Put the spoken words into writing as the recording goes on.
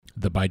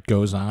The Bite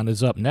Goes On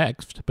is up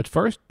next, but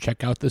first,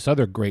 check out this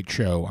other great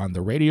show on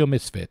the Radio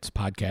Misfits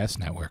Podcast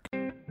Network.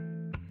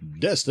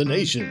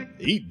 Destination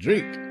Eat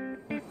Drink.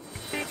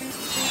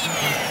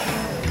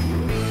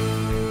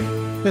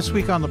 This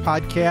week on the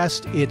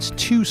podcast, it's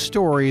two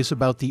stories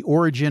about the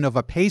origin of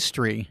a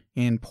pastry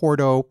in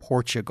Porto,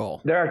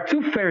 Portugal. There are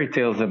two fairy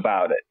tales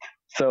about it.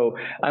 So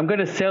I'm going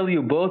to sell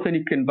you both and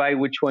you can buy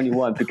which one you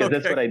want because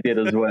that's what I did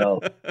as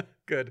well.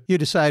 Good. You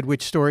decide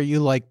which story you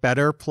like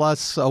better,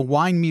 plus a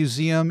wine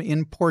museum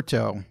in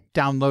Porto.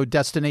 Download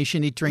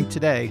Destination Eat Drink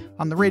today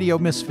on the Radio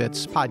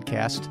Misfits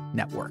Podcast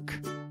Network.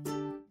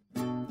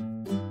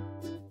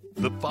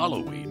 The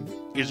following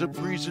is a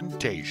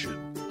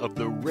presentation of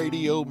the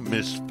Radio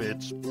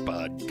Misfits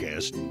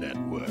Podcast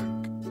Network.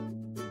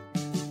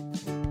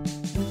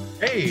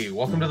 Hey,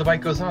 welcome to The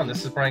Bite Goes On.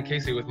 This is Brian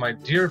Casey with my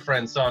dear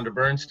friend Sandra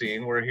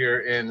Bernstein. We're here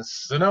in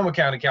Sonoma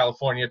County,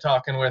 California,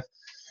 talking with,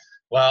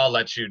 well, I'll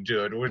let you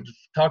do it. We're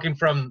talking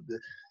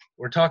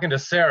to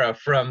Sarah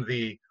from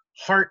the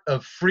heart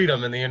of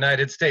freedom in the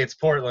United States,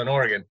 Portland,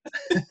 Oregon.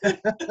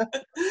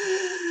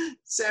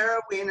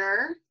 Sarah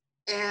Weiner,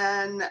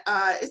 and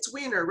it's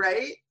Weiner,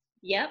 right?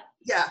 Yep.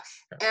 Yeah,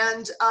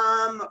 and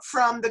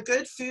from the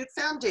Good Food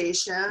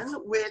Foundation,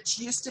 which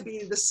used to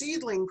be the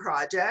Seedling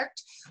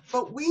Project,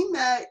 but we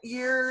met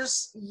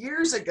years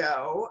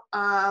ago,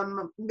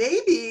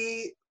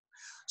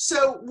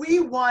 so we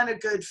won a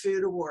Good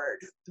Food Award.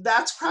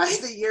 That's probably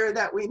the year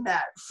that we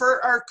met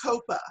for our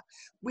COPA.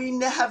 We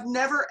have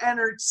never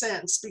entered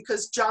since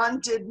because John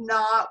did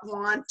not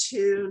want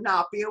to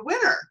not be a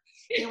winner.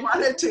 He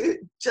wanted to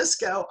just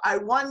go, I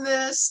won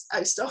this,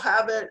 I still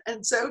have it.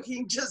 And so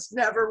he just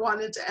never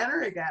wanted to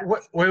enter again.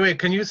 Wait,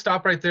 can you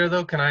stop right there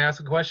though? Can I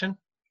ask a question?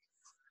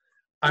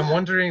 I'm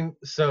wondering,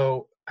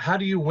 so how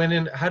do you win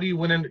in,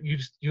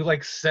 you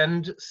like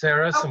send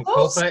Sarah some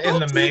COPA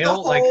in the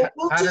mail? We'll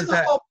do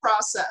the whole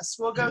process.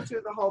 We'll go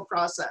through the whole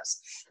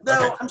process.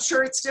 Though okay. I'm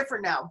sure it's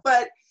different now.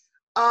 But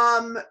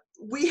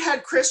we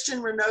had Christian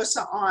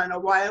Reynosa on a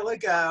while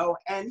ago,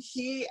 and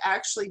he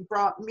actually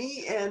brought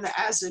me in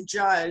as a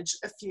judge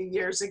a few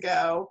years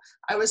ago.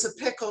 I was a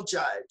pickle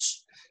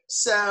judge.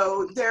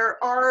 So there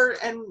are,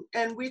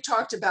 and we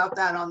talked about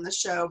that on the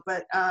show,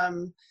 but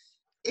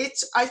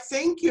I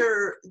think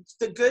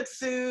the Good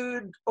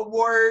Food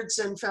Awards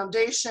and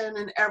Foundation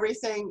and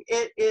everything,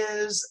 it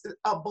is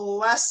a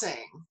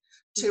blessing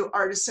to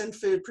artisan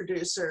food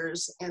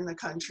producers in the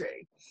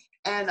country.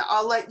 And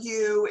I'll let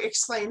you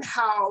explain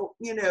how,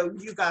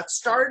 you got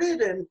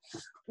started and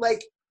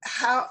like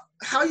how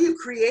you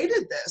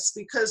created this,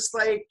 because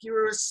like you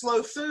were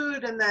slow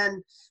food, and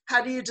then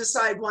how do you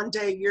decide one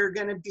day you're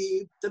going to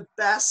be the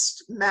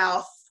best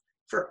mouth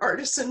for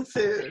artisan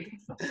food?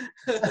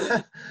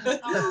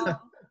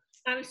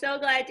 I'm so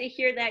glad to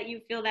hear that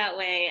you feel that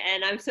way.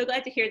 And I'm so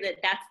glad to hear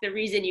that that's the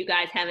reason you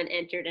guys haven't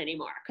entered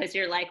anymore. Because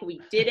you're like, we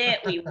did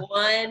it, we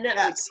won.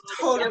 Yes,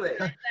 totally.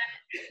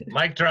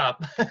 Mic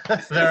drop.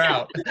 They're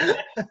out.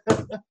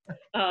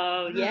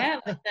 Oh, yeah.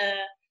 With the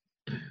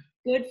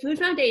Good Food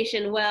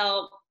Foundation,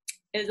 well,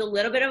 it was a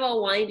little bit of a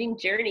winding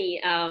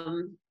journey,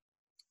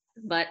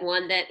 but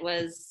one that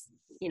was,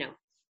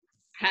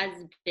 has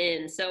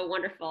been so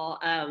wonderful.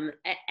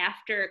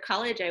 After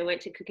college, I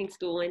went to cooking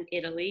school in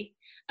Italy.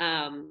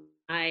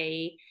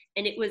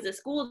 And it was a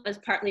school that was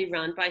partly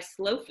run by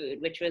Slow Food,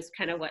 which was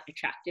kind of what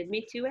attracted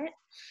me to it.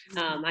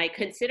 I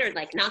considered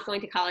like not going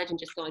to college and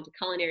just going to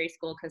culinary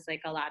school because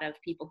like a lot of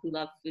people who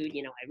love food,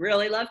 I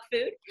really loved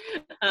food.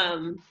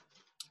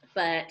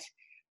 But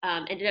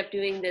ended up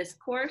doing this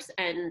course,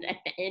 and at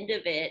the end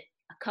of it,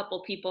 a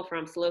couple people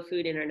from Slow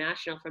Food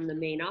International from the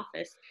main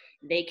office,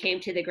 they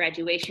came to the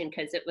graduation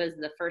because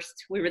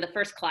we were the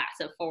first class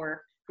of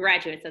 4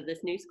 graduates of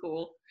this new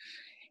school.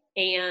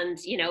 And,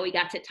 we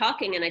got to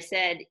talking, and I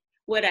said,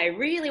 what I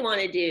really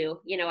want to do,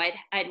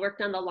 I'd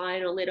worked on the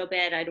line a little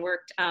bit. I'd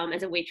worked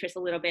as a waitress a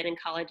little bit in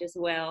college as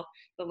well.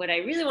 But what I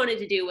really wanted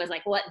to do was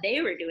like what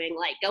they were doing,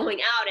 like going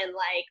out and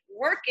like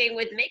working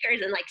with makers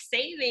and like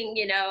saving,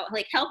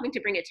 like helping to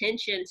bring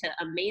attention to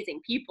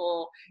amazing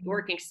people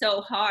working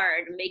so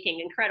hard, making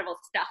incredible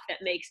stuff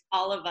that makes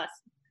all of us,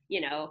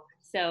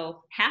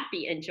 so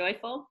happy and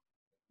joyful.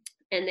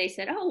 And they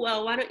said, oh,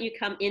 well, why don't you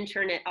come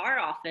intern at our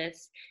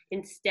office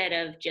instead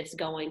of just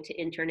going to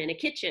intern in a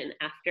kitchen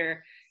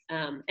after.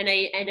 And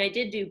I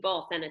did do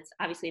both. And it's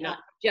obviously not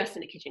just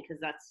in a kitchen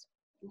because that's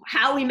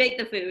how we make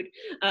the food.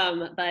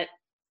 But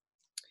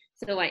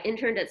so I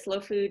interned at Slow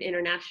Food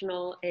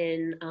International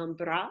in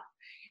Bra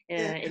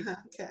for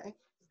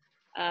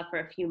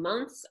a few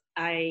months.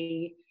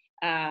 I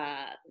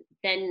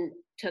then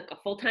took a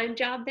full-time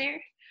job there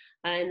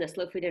in the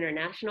Slow Food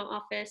International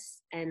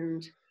office.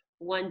 And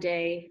one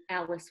day,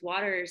 Alice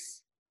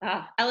Waters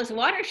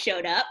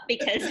showed up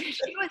because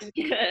she was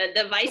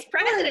the vice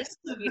president of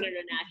Slow Food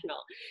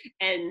International.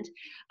 And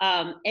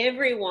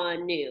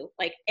everyone knew,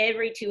 like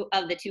every two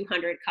of the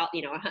 200,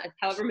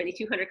 however many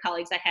 200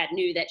 colleagues I had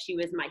knew that she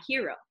was my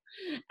hero.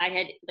 I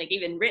had like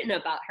even written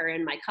about her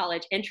in my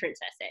college entrance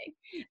essay.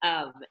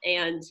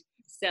 And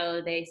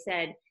so they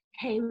said,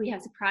 hey, we have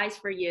a surprise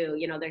for you.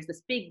 You know, there's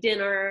this big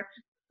dinner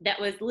that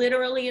was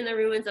literally in the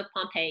ruins of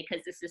Pompeii,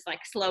 because this is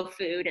like slow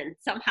food, and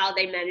somehow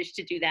they managed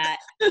to do that.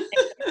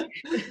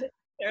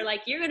 They're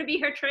like, you're going to be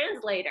her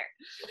translator.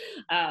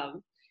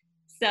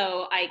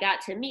 So I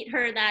got to meet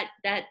her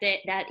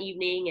that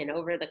evening, and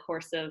over the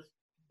course of,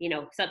 you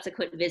know,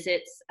 subsequent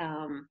visits,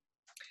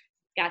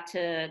 got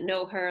to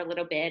know her a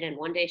little bit. And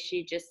one day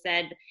she just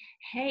said,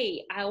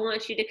 hey, I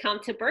want you to come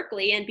to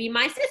Berkeley and be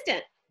my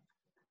assistant.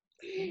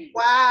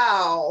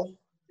 Wow.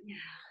 Yeah.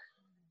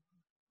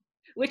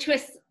 Which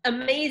was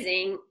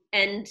amazing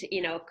and,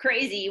 you know,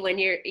 crazy when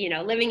you're, you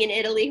know, living in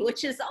Italy,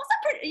 which is also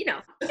pretty, you know,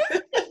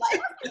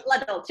 la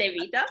dolce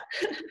vita.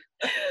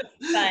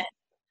 But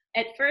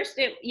at first,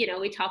 you know,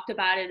 we talked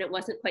about it. It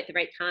wasn't quite the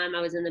right time.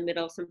 I was in the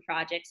middle of some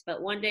projects,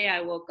 but one day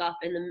I woke up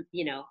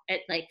you know, at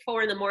like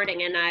 4 a.m,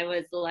 and I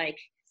was like,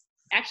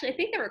 actually, I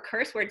think there were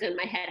curse words in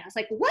my head. I was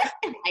like, what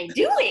am I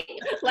doing?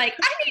 Like,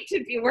 I need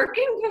to be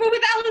working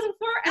with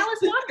Alice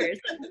Waters.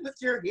 With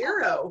your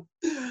hero.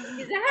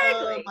 Exactly.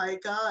 Oh my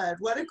God.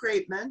 What a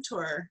great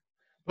mentor.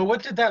 But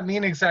what did that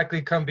mean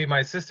exactly, come be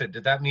my assistant?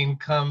 Did that mean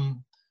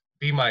come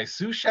be my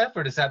sous chef,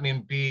 or does that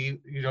mean be,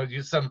 you know,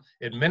 use some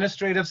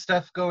administrative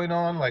stuff going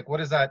on? Like, what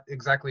does that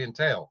exactly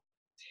entail?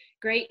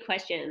 Great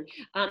question.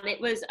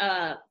 It was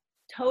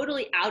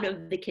totally out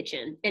of the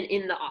kitchen and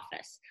in the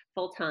office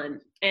full time.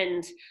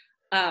 And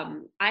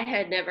I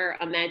had never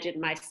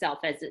imagined myself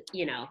as,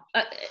 you know,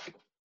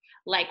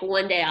 like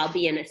one day I'll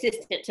be an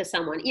assistant to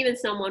someone, even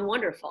someone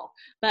wonderful.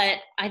 But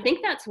I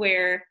think that's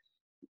where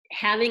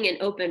having an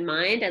open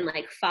mind and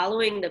like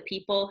following the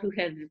people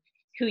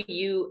who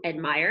you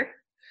admire,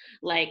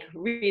 like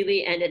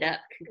really ended up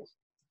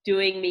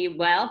doing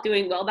well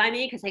by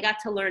me, because I got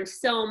to learn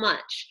so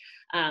much.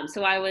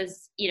 So I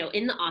was, you know,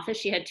 in the office.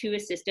 She had 2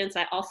 assistants.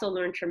 I also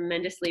learned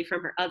tremendously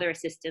from her other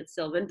assistant,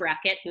 Sylvan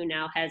Brackett, who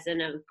now has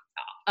an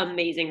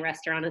amazing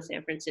restaurant in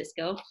San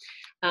Francisco,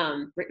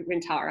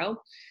 Rintaro.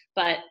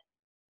 But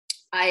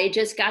I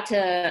just got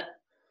to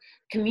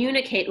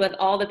communicate with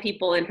all the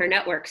people in her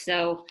network.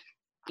 So,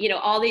 you know,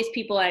 all these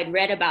people I'd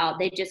read about,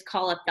 they just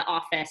call up the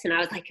office, and I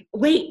was like,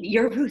 wait,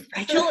 you're Ruth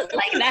Rachel?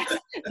 Like, that's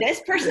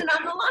this person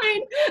on the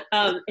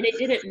line. And it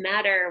didn't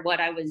matter what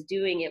I was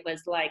doing. It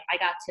was like I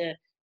got to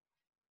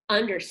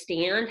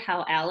understand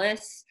how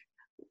Alice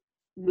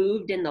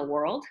moved in the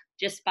world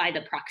just by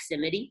the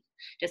proximity,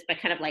 just by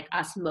kind of like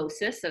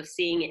osmosis of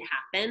seeing it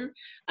happen.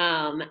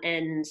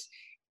 And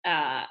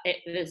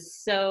it was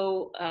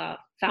so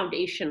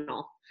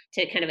foundational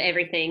to kind of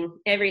everything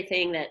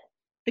that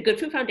the Good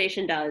Food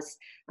Foundation does,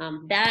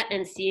 that,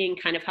 and seeing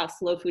kind of how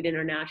Slow Food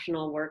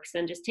International works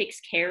and just takes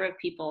care of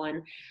people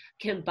and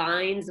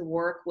combines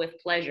work with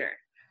pleasure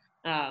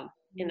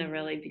in a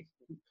really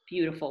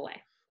beautiful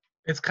way.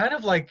 It's kind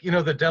of like, you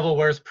know, The Devil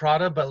Wears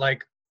Prada, but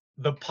like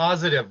the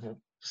positive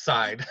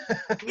side.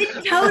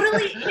 It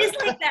totally is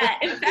like that.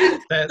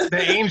 In fact,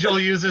 the angel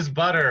uses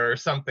butter or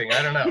something.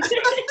 I don't know.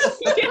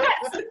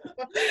 Yes.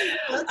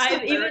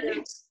 I've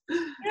even,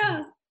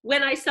 yeah.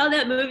 When I saw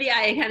that movie,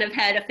 I kind of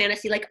had a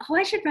fantasy like, oh,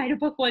 I should write a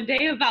book one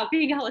day about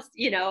being Alice,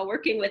 you know,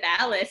 working with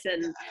Alice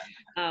and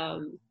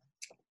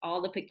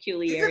all the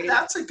peculiarities.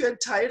 That's a good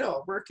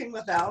title, Working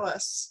with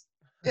Alice.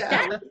 Yeah,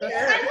 I love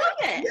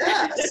it.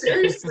 Yeah,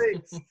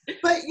 seriously.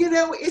 But you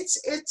know,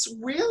 it's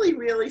really,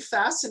 really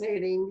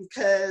fascinating,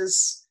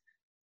 because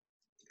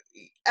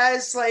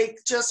as like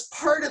just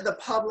part of the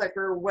public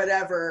or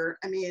whatever,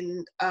 I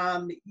mean,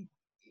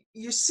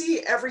 you see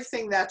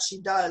everything that she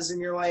does,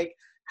 and you're like,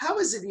 how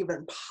is it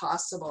even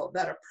possible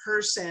that a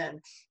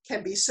person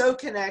can be so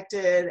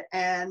connected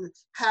and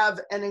have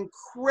an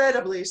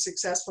incredibly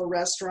successful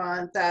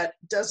restaurant that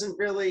doesn't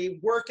really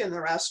work in the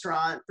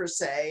restaurant per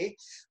se,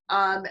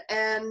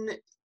 and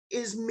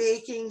is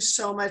making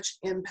so much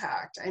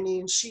impact? I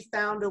mean, she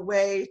found a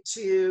way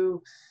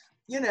to,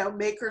 you know,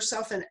 make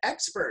herself an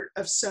expert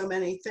of so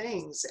many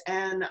things.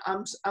 And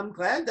I'm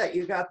glad that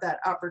you got that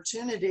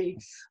opportunity.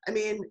 I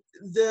mean,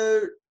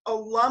 the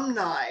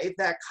alumni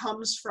that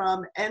comes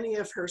from any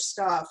of her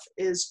stuff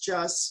is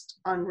just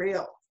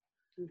unreal.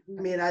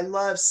 I mean, I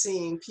love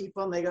seeing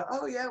people and they go,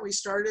 oh yeah, I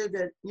started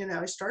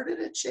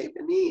at Chez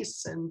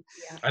Panisse. And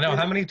I know,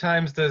 how many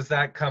times does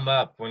that come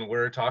up when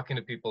we're talking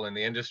to people in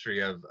the industry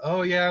of,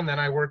 oh yeah, and then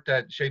I worked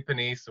at Chez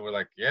Panisse, and we're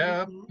like,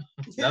 yeah,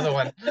 another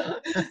one.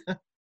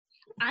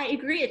 I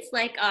agree. It's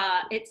like,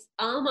 it's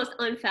almost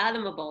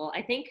unfathomable.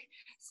 I think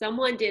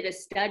someone did a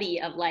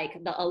study of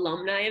like the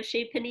alumni of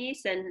Chez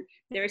Panisse, and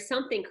there's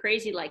something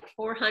crazy like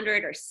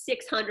 400 or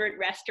 600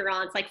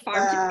 restaurants, like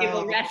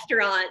farm-to-table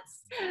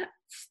restaurants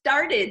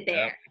started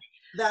there.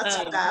 That's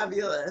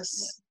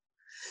fabulous.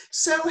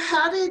 So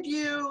how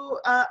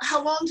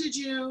long did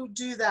you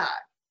do that?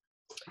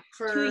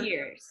 For 2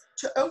 years.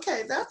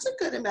 Okay, that's a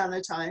good amount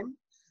of time.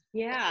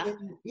 Yeah.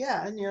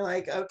 And you're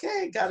like,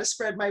 okay, got to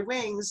spread my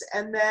wings.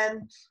 And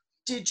then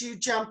did you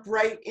jump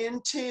right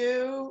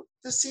into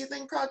the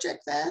Seedling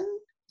Project then?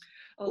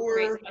 Oh,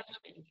 great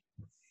question.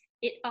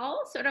 it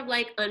all sort of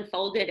like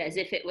unfolded as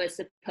if it was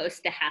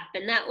supposed to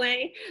happen that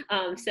way.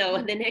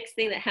 So the next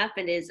thing that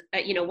happened is,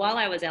 while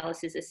I was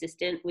Alice's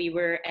assistant, we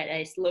were at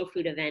a slow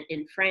food event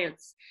in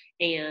France,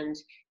 and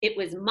it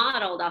was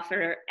modeled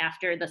after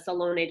the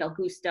Salone del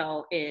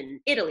Gusto in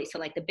Italy. So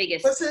like the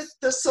biggest. Was it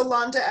the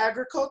Salon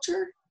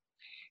d'Agriculture?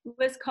 It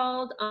was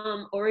called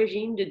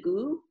Origine de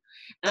Goût.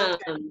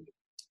 Okay.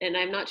 And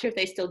I'm not sure if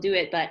they still do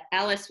it, but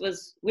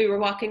we were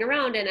walking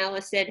around and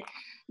Alice said,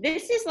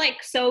 this is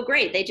like so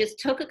great. They just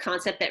took a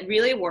concept that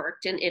really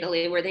worked in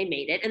Italy where they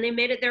made it and they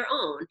made it their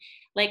own.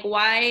 Like,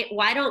 why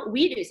don't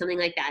we do something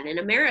like that in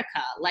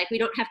America? Like, we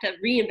don't have to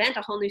reinvent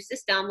a whole new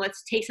system.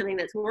 Let's take something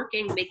that's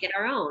working and make it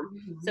our own.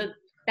 Mm-hmm. So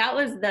that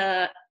was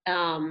the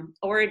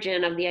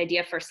origin of the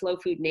idea for Slow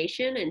Food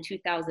Nation in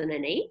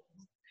 2008.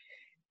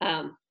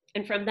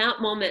 And from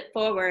that moment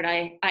forward,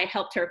 I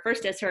helped her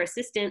first as her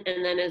assistant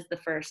and then as the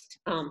first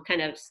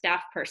kind of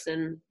staff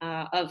person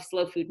of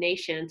Slow Food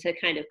Nation to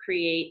kind of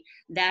create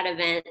that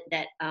event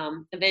that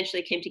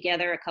eventually came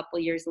together a couple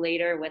years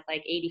later with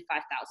like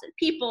 85,000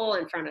 people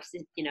in front of,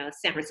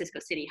 San Francisco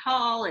City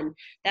Hall. And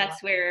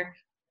that's where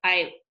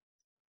I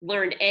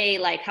learned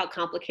like how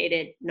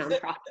complicated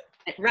nonprofit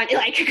running,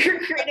 like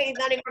creating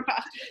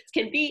nonprofits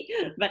can be,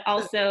 but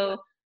also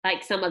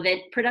like some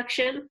event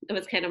production. It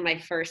was kind of my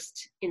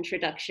first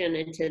introduction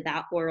into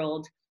that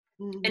world.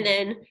 Mm-hmm. And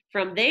then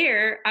from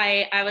there,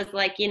 I was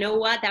like, you know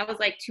what, that was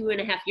like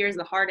 2.5 years,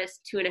 the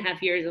hardest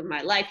 2.5 years of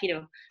my life,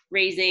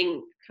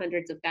 raising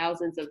hundreds of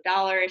thousands of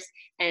dollars.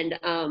 And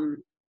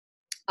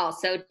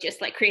also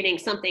just like creating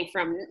something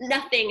from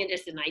nothing and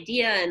just an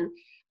idea.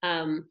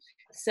 And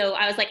so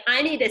I was like,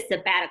 I need a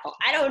sabbatical.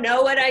 I don't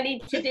know what I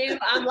need to do.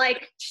 I'm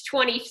like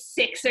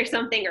 26 or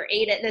something, or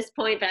 8 at this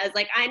point, but I was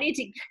like, I need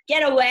to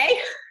get away.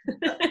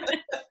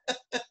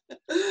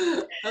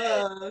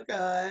 Oh,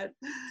 God.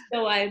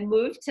 So I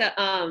moved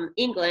to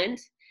England.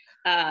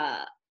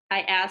 I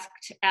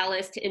asked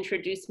Alice to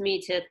introduce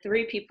me to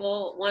 3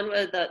 people. One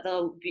was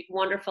the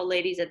wonderful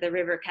ladies at the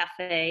River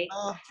Cafe.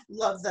 Oh,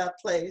 love that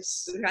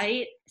place.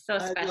 Right? So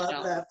special. I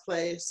love that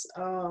place.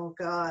 Oh,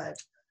 God.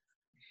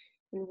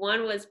 And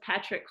one was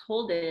Patrick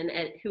Holden,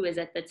 who was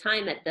at the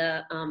time at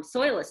the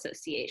Soil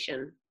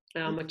Association,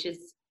 which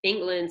is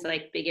England's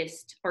like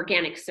biggest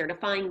organic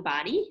certifying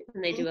body,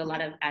 and they do a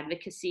lot of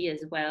advocacy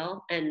as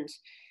well. And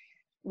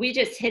we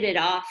just hit it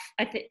off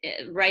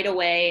right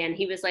away. And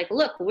he was like,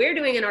 "Look, we're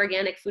doing an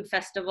organic food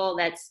festival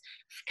that's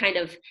kind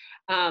of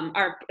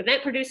our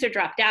event producer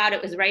dropped out.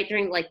 It was right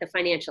during like the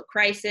financial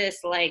crisis,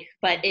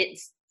 but it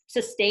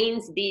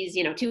sustains these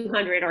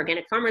 200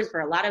 organic farmers.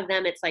 For a lot of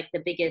them, it's like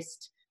the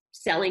biggest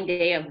selling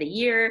day of the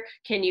year.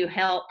 Can you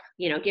help,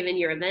 given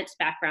your events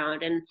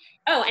background?" And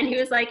he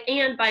was like,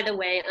 "And by the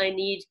way, I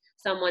need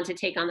someone to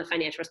take on the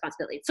financial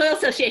responsibility. Soil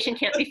Association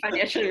can't be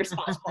financially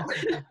responsible."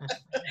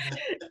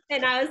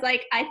 And I was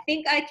like, I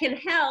think I can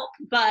help,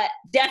 but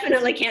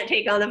definitely can't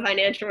take on the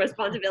financial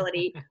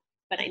responsibility.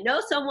 But I know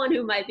someone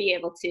who might be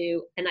able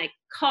to. And I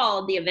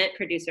called the event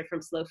producer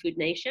from Slow Food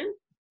Nation,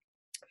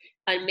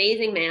 an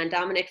amazing man,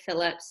 Dominic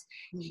Phillips,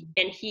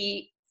 and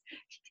he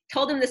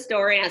told him the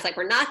story. And I was like,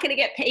 we're not going to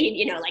get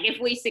paid, like if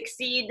we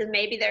succeed, then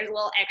maybe there's a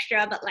little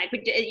extra, but like,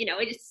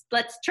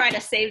 let's try to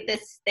save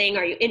this thing.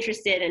 Are you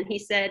interested? And he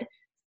said,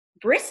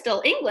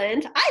 Bristol,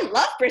 England. I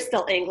love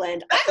Bristol,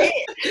 England. I'm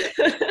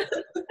in.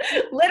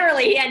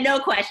 Literally, he had no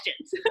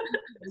questions.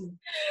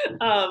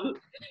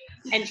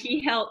 And he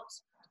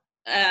helped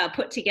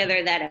put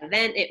together that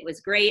event. It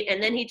was great.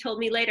 And then he told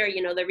me later,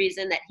 the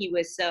reason that he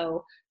was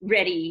so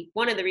ready,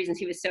 one of the reasons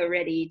he was so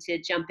ready to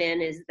jump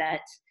in is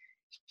that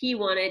he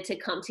wanted to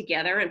come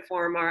together and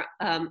form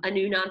a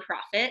new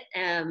nonprofit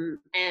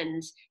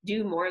and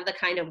do more of the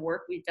kind of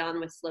work we've done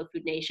with Slow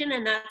Food Nation.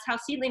 And that's how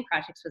Seedling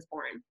Projects was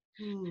born.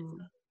 So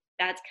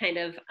that's kind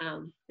of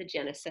the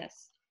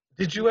genesis.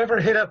 Did you ever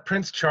hit up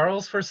Prince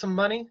Charles for some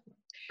money?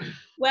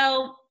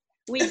 Well,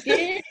 we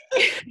did.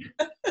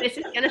 This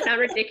is going to sound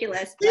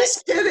ridiculous.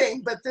 He's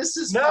kidding, but this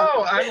is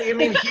no. I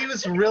mean, he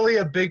was really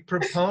a big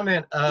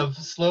proponent of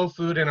slow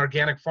food and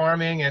organic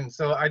farming, and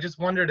so I just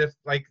wondered if,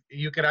 like,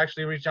 you could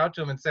actually reach out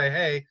to him and say,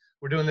 "Hey,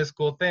 we're doing this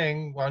cool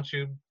thing. Why don't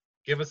you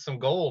give us some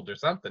gold or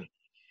something?"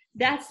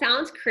 That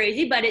sounds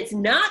crazy, but it's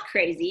not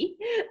crazy.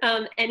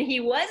 And he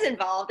was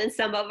involved in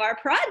some of our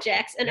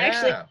projects, and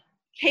actually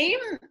came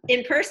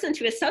in person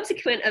to a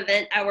subsequent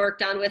event I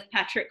worked on with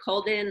Patrick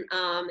Holden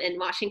in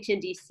Washington,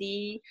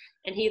 D.C.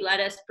 And he let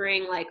us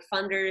bring like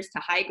funders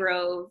to High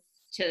Grove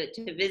to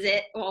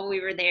visit while we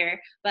were there.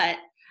 But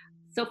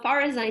so far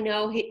as I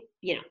know,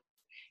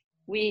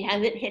 we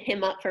haven't hit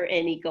him up for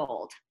any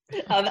gold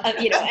of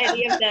any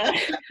of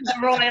the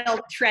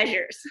royal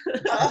treasures.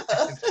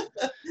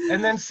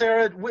 And then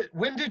Sarah,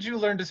 when did you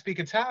learn to speak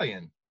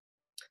Italian?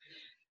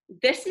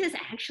 This is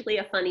actually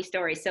a funny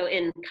story. So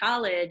in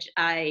college,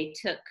 I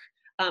took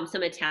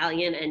some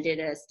Italian and did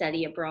a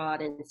study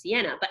abroad in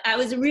Siena, but I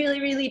was really,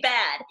 really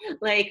bad.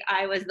 Like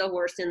I was the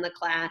worst in the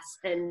class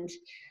and,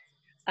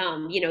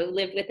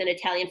 lived with an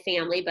Italian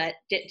family, but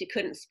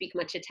couldn't speak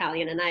much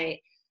Italian. And I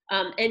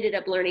ended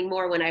up learning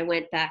more when I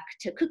went back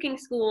to cooking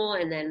school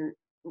and then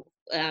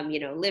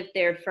lived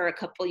there for a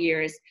couple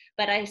years,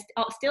 but I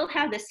still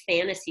have this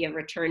fantasy of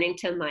returning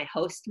to my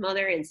host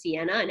mother in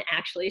Siena and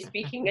actually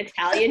speaking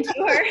Italian to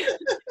her.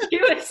 She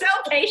was so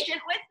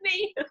patient with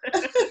me.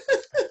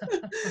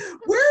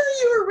 Where are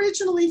you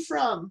originally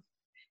from?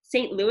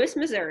 St. Louis,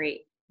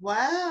 Missouri.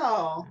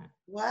 Wow.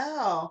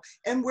 Wow.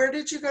 And where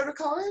did you go to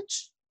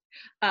college?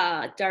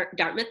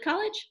 Dartmouth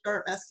College.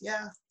 Dartmouth,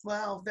 yeah.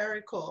 Wow,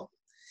 very cool.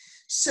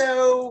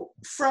 So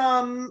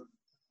from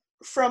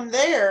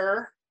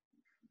there,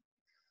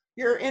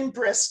 you're in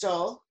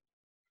Bristol.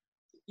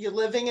 You're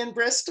living in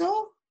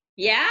Bristol?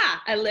 Yeah,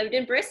 I lived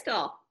in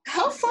Bristol.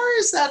 How far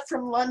is that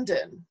from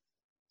London?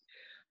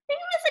 I think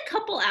it was a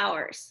couple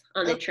hours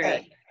on the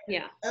train.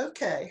 Yeah.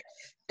 Okay.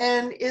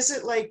 And is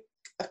it like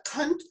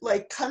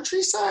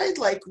countryside,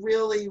 like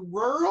really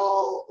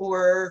rural,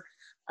 or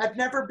I've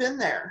never been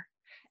there?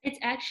 It's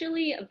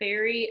actually a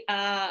very,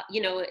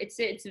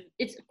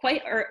 it's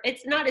quite, or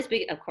it's not as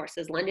big, of course,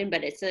 as London,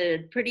 but it's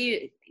a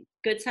pretty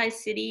good-sized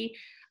city.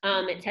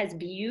 It has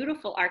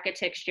beautiful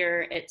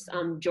architecture. It's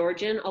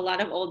Georgian, a lot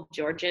of old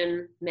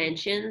Georgian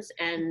mansions,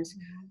 and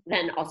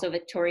then also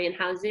Victorian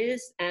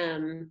houses.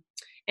 And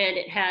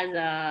it has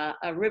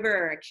a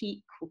river,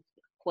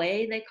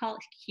 quay, they call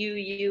it,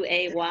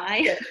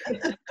 Quay.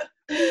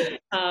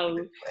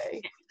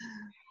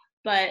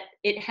 But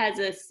it has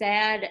a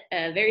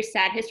very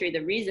sad history.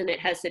 The reason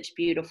it has such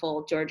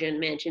beautiful Georgian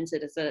mansions,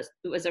 it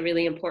was a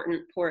really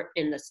important port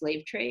in the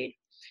slave trade.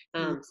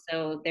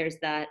 So there's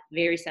that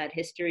very sad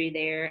history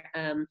there.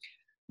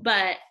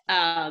 But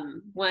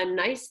one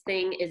nice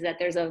thing is that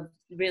there's a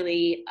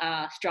really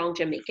strong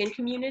Jamaican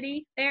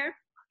community there.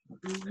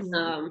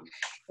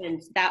 And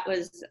that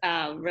was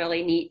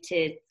really neat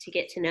to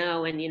get to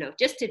know, and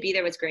just to be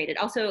there was great.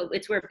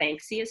 It's where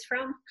Banksy is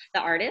from,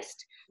 the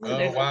artist.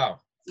 Oh, wow.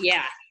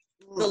 Yeah.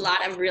 A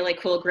lot of really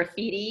cool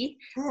graffiti,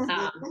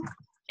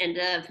 and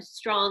a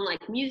strong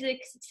music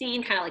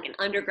scene, kind of like an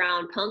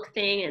underground punk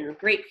thing, and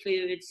great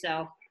food.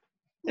 So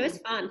it was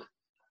fun.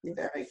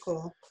 Very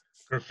cool.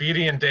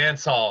 Graffiti and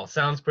dance hall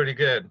sounds pretty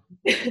good.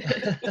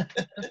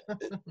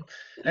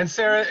 And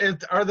Sarah,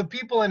 are the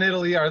people in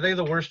Italy, are they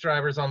the worst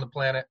drivers on the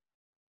planet?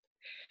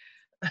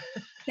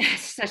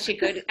 That's a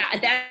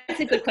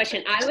good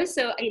question. I was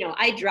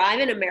I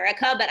drive in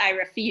America, but I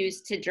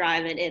refuse to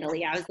drive in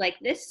Italy. I was like,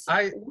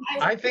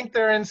 I think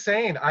they're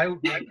insane. I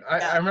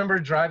remember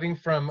driving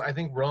from, I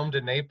think, Rome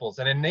to Naples,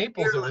 and in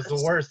Naples it was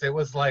the worst. It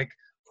was like,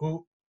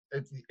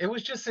 it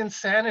was just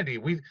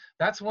insanity.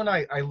 That's when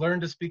I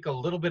learned to speak a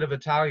little bit of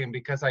Italian,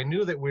 because I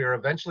knew that we were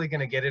eventually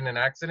going to get in an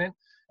accident,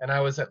 and I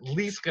was at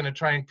least going to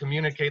try and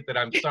communicate that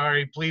I'm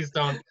sorry, please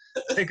don't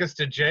take us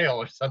to jail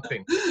or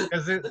something,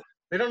 because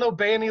they don't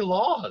obey any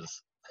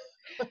laws.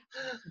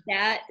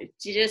 That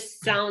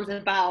just sounds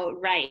about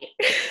right.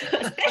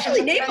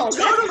 Especially Naples.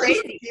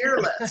 Totally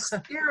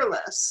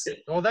fearless.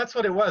 Well, that's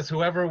what it was.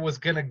 Whoever was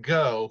going to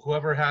go,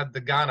 whoever had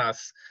the ganas,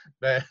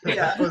 that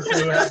was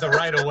who had the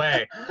right of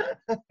way.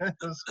 It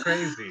was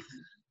crazy.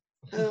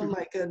 Oh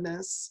my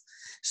goodness.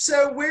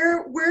 So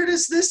where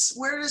does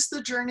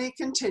the journey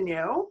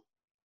continue?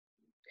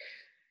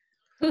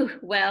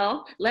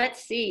 Well,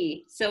 let's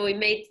see. So we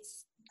made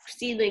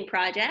seedling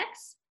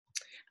projects.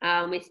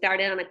 We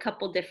started on a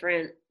couple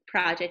different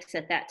projects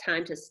at that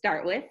time to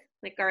start with.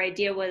 Like, our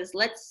idea was,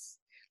 let's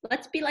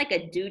be like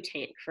a do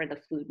tank for the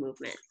food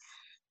movement.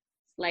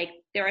 Like,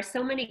 there are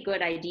so many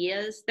good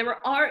ideas. There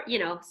are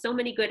so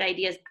many good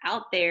ideas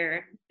out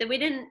there that we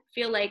didn't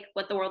feel like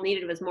what the world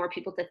needed was more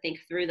people to think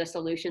through the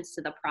solutions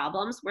to the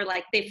problems. We're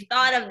like, they've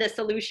thought of the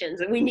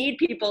solutions, and we need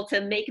people to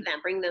make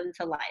them, bring them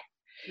to life.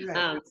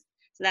 Right.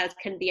 So that's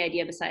kind of the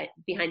idea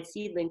behind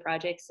seedling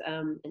projects,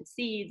 and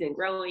seeds and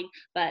growing.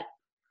 But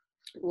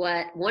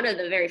one of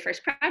the very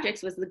first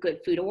projects was the Good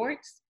Food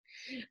Awards.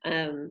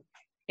 And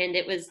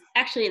it was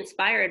actually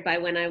inspired by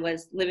when I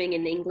was living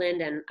in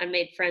England, and I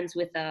made friends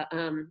with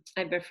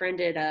I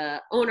befriended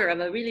a owner of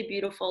a really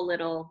beautiful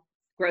little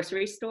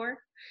grocery store.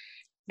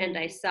 And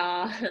I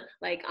saw,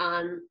 like,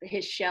 on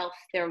his shelf,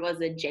 there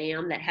was a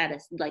jam that had a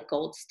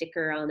gold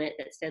sticker on it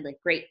that said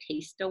Great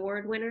Taste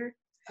Award winner.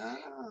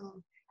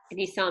 Oh. And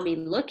he saw me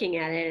looking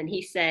at it, and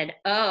he said,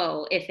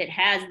 "Oh, if it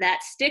has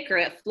that sticker,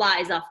 it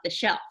flies off the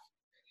shelf."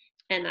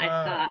 And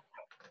I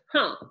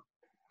thought,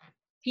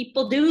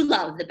 people do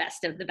love the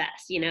best of the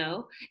best,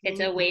 It's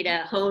a way to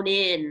hone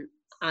in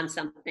on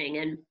something.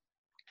 And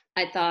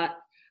I thought,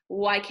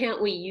 why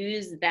can't we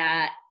use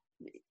that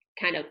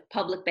kind of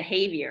public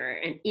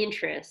behavior and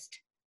interest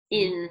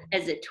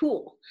as a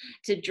tool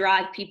to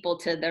drive people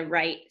to the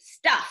right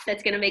stuff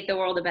that's going to make the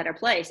world a better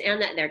place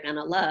and that they're going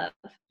to love?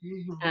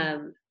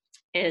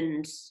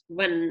 And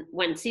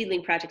when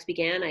seedling projects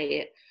began,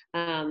 I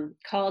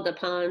called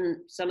upon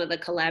some of the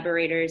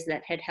collaborators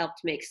that had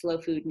helped make Slow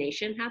Food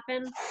Nation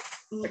happen,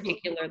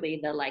 particularly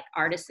the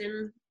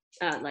artisan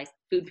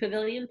food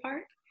pavilion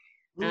part.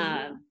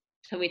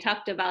 So we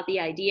talked about the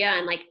idea,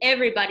 and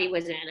everybody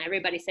was in.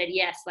 Everybody said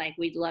yes,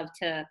 we'd love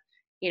to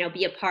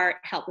be a part,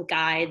 help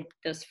guide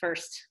those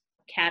first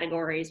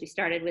categories. We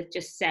started with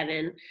just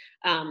 7.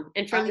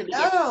 And from the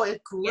beginning,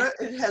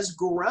 it has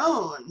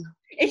grown.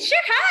 It sure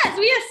has.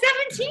 We have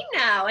 17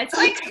 now. It's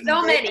like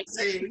so many.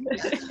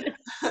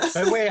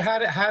 By the way,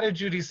 how did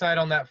you decide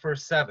on that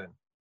first 7?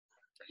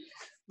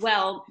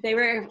 Well, there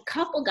were a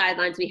couple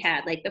guidelines we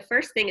had. Like the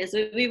first thing is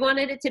we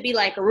wanted it to be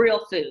like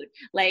real food.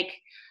 Like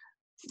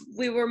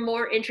we were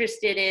more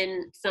interested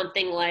in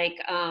something like,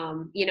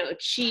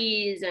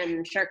 cheese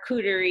and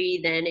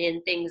charcuterie than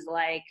in things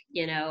like,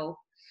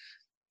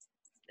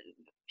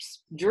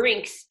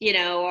 drinks,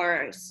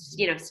 or,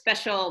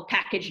 special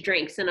packaged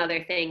drinks and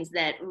other things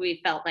that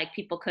we felt like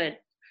people could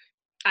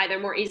either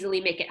more easily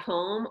make at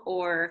home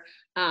or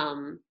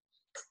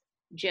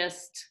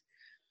just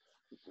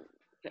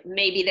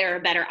maybe there are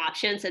better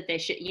options that they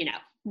should,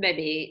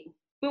 maybe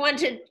we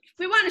wanted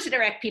to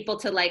direct people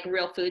to like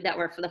real food that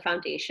were for the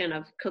foundation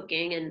of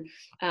cooking and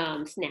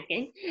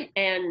snacking.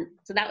 And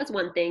so that was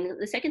one thing.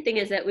 The second thing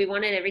is that we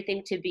wanted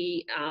everything to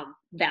be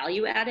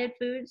value added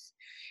foods.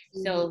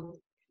 So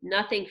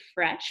nothing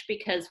fresh,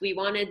 because we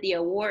wanted the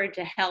award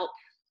to help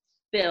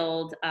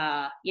build,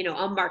 a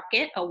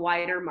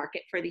wider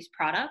market for these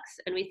products.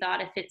 And we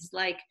thought if it's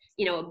like,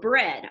 a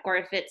bread or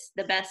if it's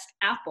the best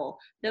apple,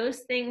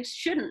 those things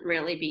shouldn't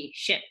really be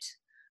shipped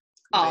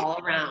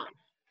all around.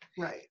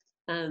 Right.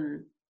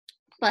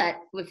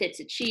 But if it's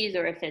a cheese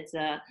or if it's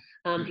a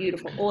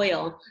beautiful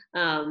oil,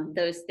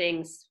 those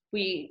things,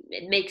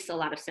 it makes a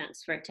lot of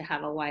sense for it to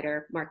have a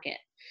wider market.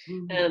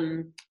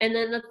 And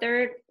then the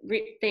third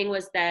thing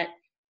was that,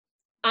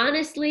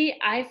 honestly,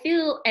 I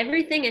feel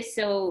everything is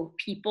so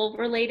people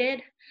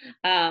related.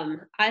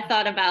 I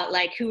thought about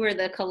like who are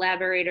the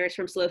collaborators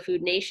from Slow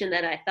Food Nation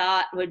that I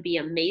thought would be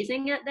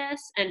amazing at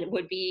this and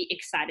would be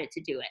excited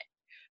to do it.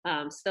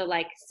 So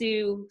like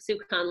Sue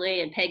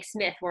Conley and Peg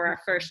Smith were our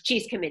first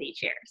cheese committee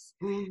chairs.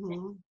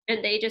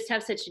 And they just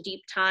have such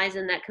deep ties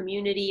in that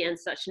community and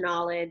such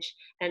knowledge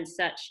and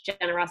such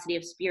generosity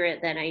of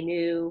spirit that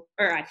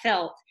I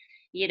felt,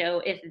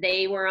 if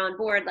they were on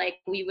board, like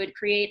we would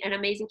create an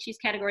amazing cheese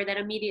category that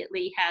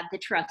immediately had the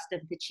trust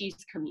of the cheese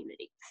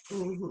community.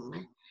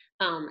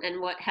 And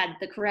what had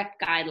the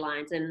correct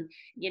guidelines and,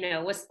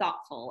 was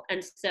thoughtful.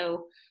 And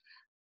so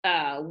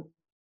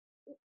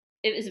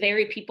it was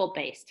very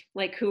people-based,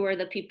 like who are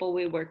the people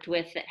we worked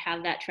with that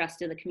have that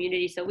trust in the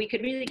community. So we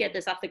could really get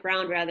this off the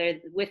ground rather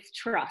with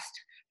trust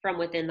from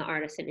within the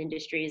artisan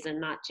industries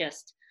and not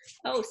just,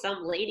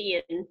 some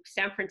lady in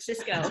San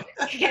Francisco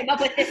came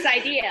up with this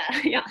idea.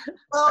 Yeah.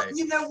 Well,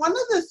 one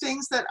of the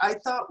things that I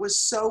thought was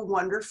so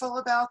wonderful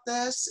about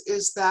this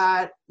is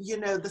that,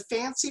 the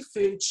Fancy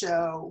Food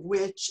Show,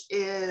 which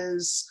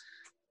is,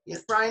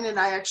 Brian and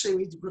I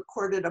we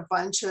recorded a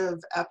bunch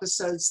of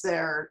episodes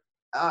there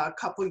a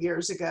couple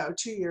years ago,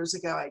 2 years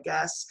ago, I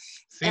guess.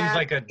 Seems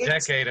like a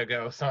decade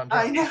ago, Sandra.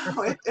 I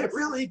know, it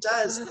really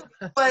does.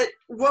 But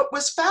what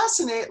was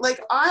fascinating,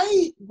 like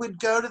I would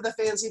go to the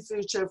Fancy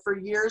Food Show for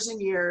years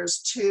and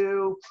years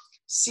to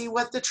see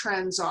what the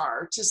trends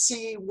are, to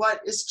see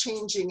what is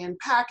changing in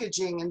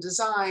packaging and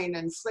design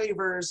and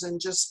flavors and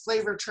just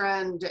flavor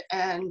trend.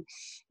 And,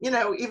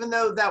 even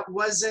though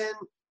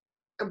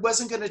it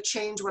wasn't going to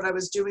change what I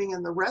was doing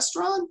in the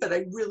restaurant, but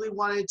I really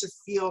wanted to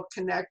feel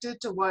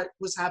connected to what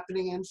was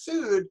happening in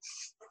food.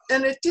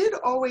 And it did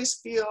always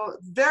feel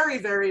very,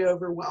 very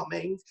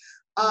overwhelming.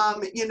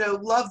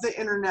 Love the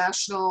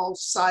international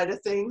side of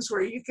things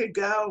where you could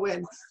go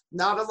and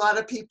not a lot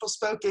of people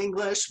spoke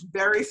English.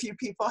 Very few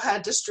people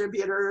had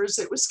distributors.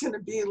 It was going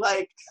to be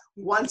like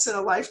once in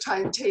a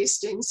lifetime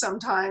tasting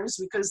sometimes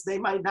because they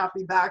might not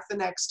be back the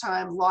next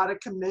time. A lot of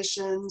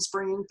commissions,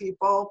 bringing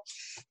people.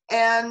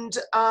 And,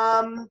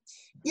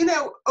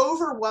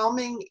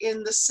 overwhelming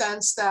in the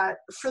sense that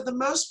for the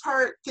most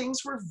part, things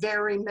were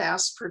very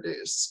mass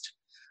produced.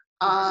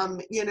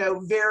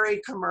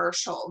 Very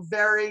commercial,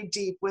 very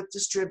deep with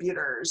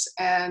distributors.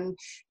 And,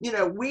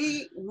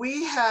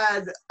 we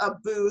had a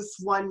booth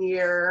one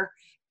year,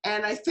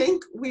 and I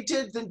think we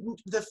did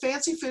the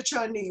Fancy Food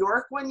Show in New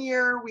York one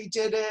year. We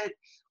did it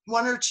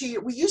 1 or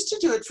 2. We used to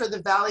do it for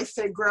the Valley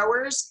Fig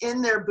Growers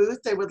in their booth.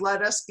 They would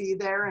let us be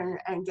there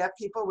and get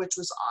people, which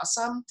was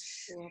awesome.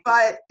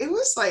 But it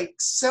was like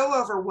so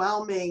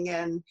overwhelming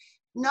and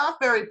not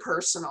very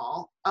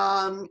personal.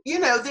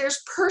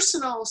 There's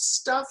personal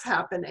stuff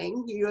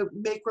happening. You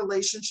make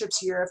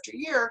relationships year after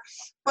year,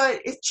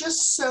 but it's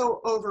just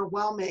so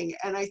overwhelming.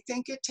 And I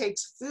think it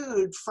takes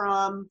food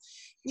from,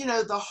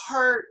 the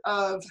heart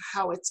of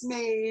how it's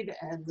made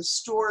and the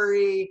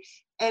story,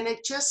 and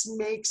it just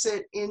makes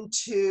it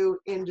into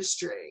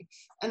industry.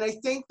 And I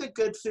think the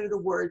Good Food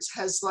Awards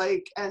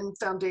and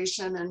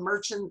foundation and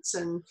merchants,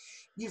 and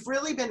you've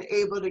really been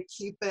able to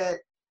keep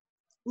it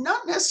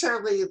not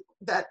necessarily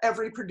that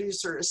every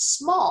producer is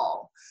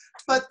small,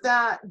 but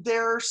that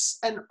there's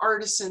an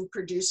artisan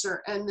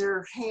producer and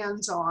they're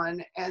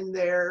hands-on and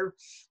they're,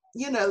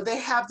 they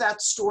have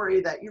that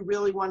story that you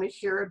really want to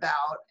hear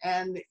about,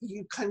 and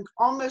you can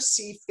almost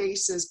see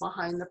faces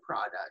behind the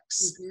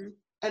products.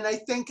 And I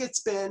think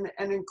it's been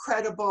an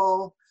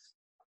incredible,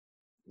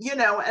 you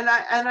know, and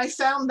I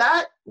found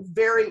that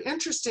very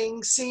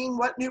interesting, seeing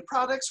what new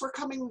products were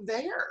coming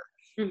there,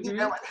 you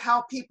know, and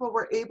how people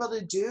were able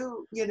to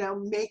do, you know,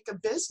 make a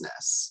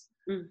business.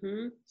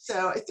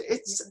 So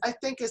I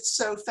think it's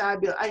so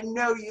fabulous. I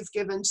know you've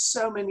given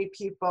so mane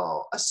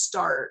people a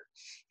start.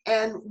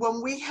 And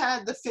when we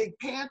had the Fig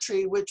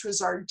Pantry, which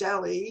was our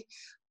deli,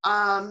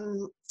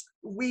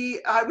 we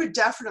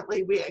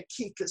had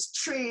Kika's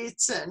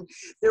Treats, and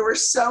there were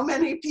so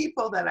many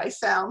people that I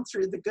found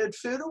through the Good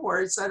Food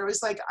Awards that I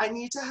was like, I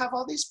need to have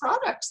all these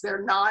products.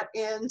 They're not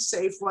in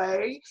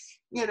Safeway,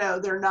 you know,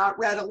 they're not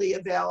readily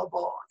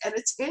available. And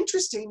it's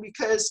interesting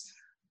because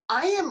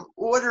I am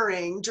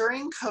ordering,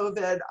 during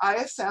COVID, I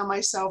have found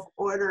myself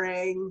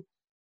ordering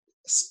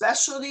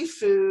specialty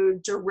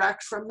food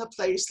direct from the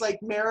place. Like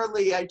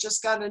Marilee, I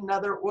just got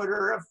another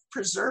order of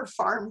preserved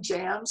farm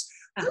jams.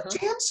 Her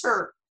jams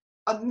are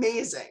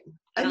amazing.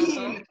 I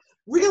mean,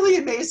 really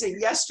amazing.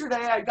 Yesterday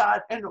I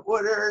got an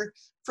order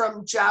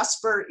from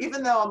Jasper,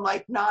 even though I'm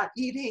like not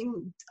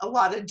eating a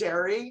lot of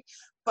dairy,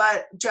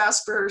 but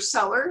Jasper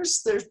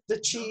Cellars, there's the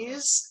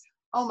cheese.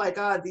 Oh my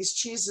God, these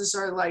cheeses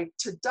are like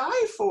to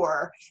die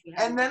for.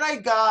 And then I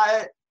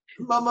got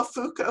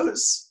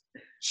Momofuku's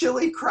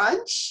Chili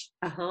Crunch.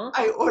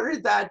 I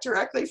ordered that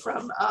directly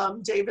from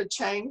David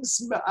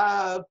Chang's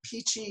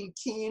Peachy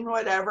Keen,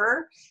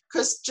 whatever,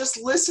 because just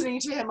listening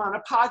to him on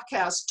a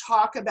podcast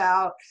talk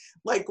about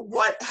like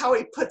how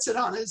he puts it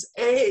on his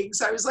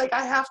eggs, I was like,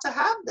 I have to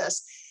have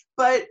this.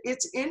 But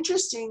it's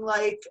interesting,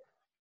 like,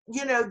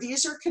 you know,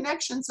 these are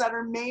connections that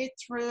are made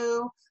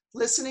through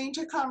listening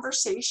to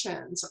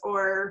conversations,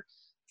 or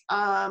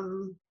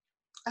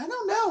I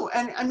don't know.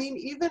 And I mean,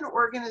 even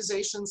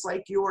organizations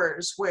like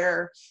yours,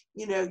 where,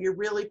 you know, you're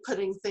really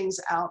putting things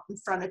out in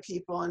front of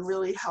people and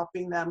really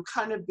helping them,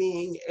 kind of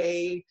being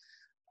a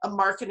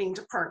marketing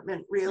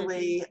department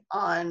really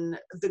on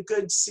the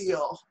Good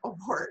Seal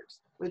Award,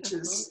 which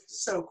is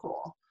so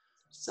cool.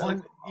 So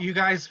well, you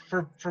guys,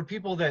 for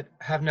people that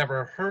have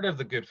never heard of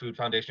the Good Food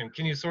Foundation,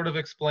 can you sort of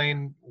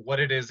explain what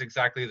it is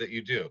exactly that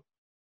you do?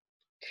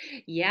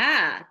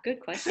 Yeah, good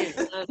question.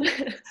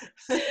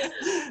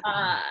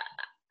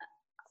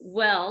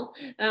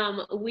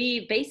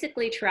 We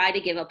basically try to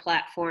give a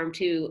platform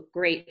to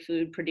great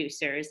food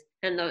producers,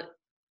 and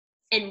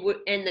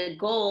the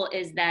goal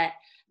is that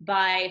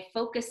by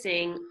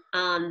focusing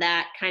on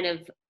that kind of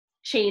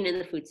chain in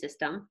the food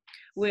system,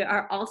 we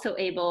are also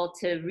able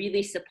to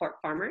really support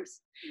farmers,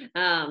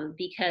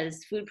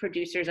 because food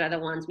producers are the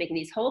ones making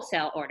these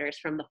wholesale orders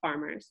from the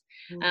farmers.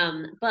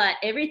 But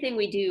everything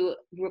we do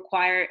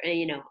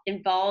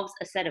involves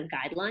a set of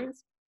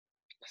guidelines.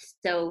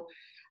 So,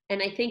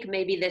 and I think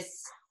maybe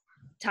this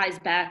ties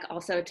back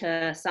also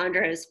to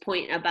Sandra's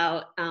point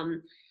about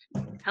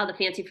how the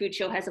Fancy Food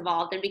Show has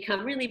evolved and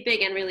become really big,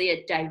 and really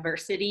a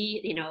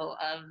diversity, you know,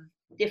 of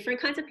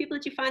different kinds of people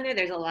that you find there.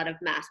 There's a lot of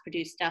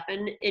mass-produced stuff,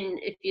 and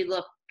if you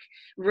look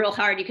real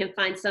hard, you can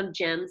find some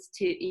gems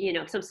to, you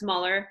know, some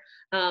smaller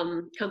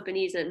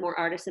companies and more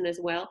artisan as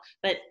well.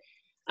 But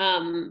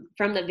from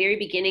the very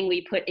beginning,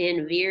 we put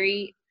in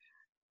very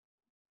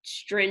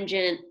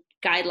stringent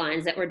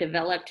guidelines that were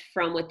developed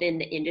from within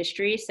the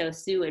industry. So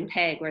Sue and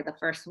Peg were the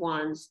first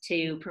ones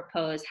to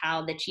propose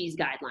how the cheese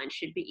guidelines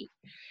should be.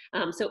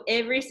 So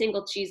every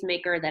single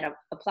cheesemaker that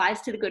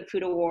applies to the Good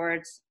Food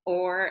Awards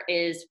or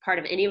is part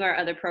of any of our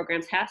other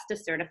programs has to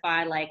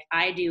certify, like,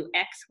 I do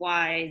X,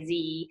 Y,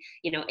 Z,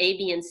 you know, A,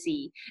 B, and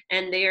C.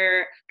 And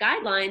they're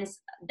guidelines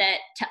that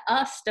to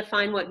us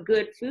define what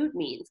good food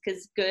means,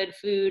 because good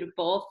food,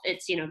 both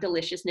it's, you know,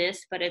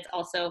 deliciousness, but it's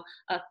also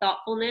a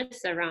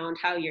thoughtfulness around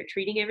how you're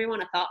treating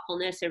everyone, a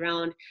thoughtfulness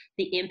around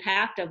the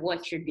impact of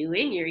what you're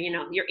doing. Your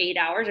 8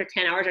 hours or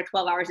 10 hours or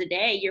 12 hours a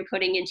day you're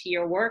putting into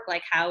your work.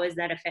 Like, how is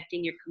that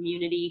affecting your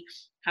community?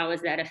 How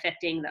is that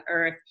affecting the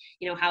earth?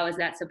 You know, how is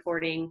that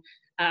supporting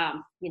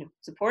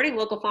supporting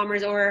local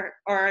farmers, or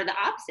the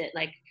opposite,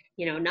 like,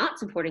 you know, not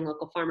supporting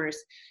local farmers.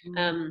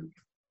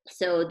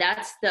 So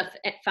that's the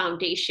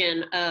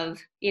foundation of,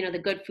 you know, the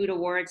Good Food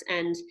Awards.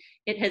 And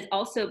it has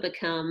also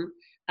become,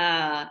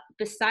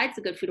 besides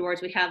the Good Food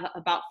Awards, we have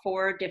about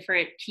 4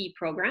 different key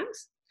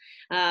programs.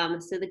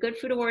 So the Good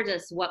Food Awards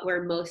is what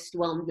we're most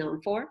well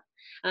known for.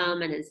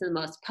 And it's the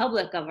most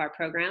public of our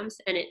programs,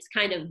 and it's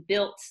kind of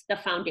built the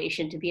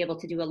foundation to be able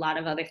to do a lot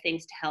of other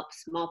things to help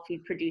small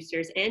food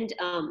producers and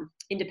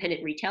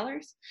independent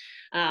retailers.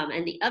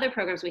 And the other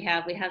programs we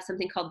have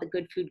something called the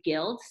Good Food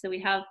Guild. So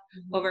we have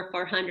over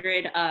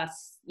 400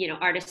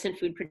 artisan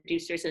food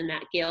producers in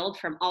that guild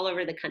from all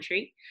over the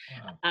country.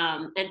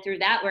 And through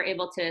that, we're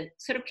able to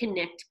sort of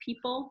connect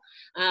people,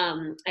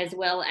 as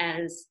well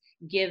as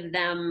give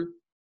them,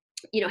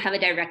 you know, have a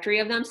directory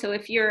of them. So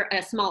if you're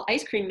a small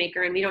ice cream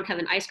maker and we don't have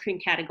an ice cream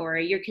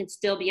category, you can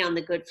still be on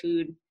the Good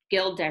Food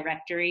Guild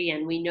directory.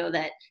 And we know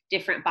that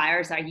different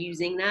buyers are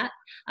using that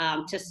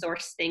to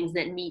source things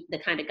that meet the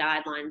kind of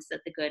guidelines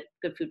that the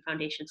Good Food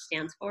Foundation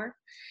stands for.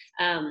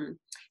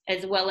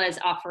 As well as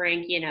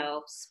offering, you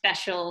know,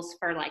 specials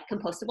for like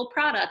compostable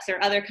products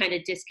or other kind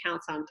of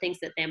discounts on things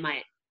that they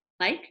might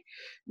like.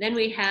 Then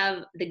we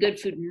have the Good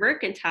Food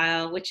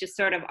Mercantile, which is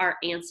sort of our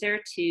answer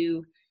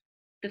to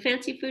the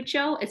fancy food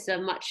show. It's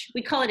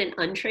we call it an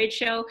untrade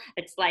show.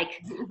 It's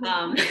like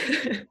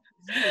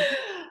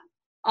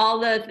all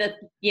the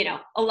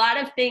a lot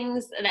of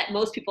things that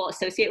most people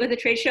associate with a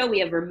trade show we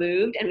have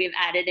removed, and we've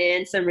added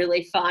in some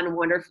really fun,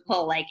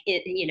 wonderful,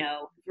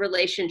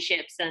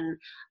 relationships, and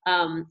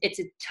it's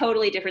a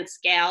totally different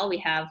scale. We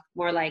have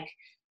more like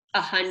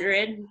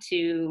 100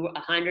 to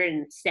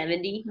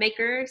 170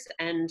 makers,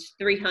 and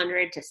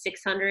 300 to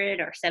 600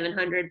 or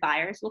 700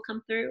 buyers will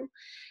come through.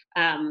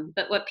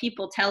 But what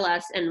people tell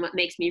us, and what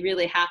makes me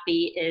really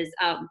happy, is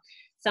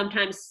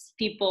sometimes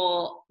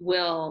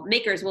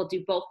makers will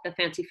do both the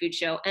fancy food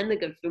show and the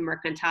Good Food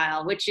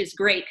Mercantile, which is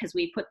great because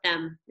we put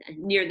them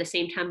near the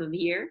same time of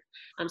year,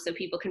 so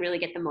people can really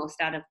get the most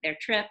out of their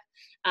trip.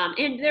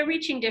 And they're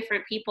reaching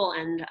different people,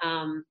 and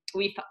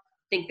we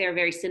think they're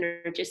very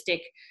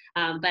synergistic.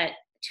 But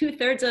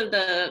 2/3 of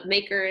the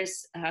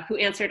makers who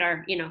answered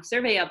our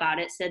survey about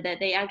it said that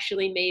they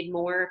actually made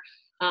more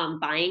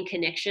buying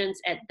connections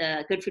at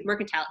the Good Food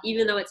Mercantile,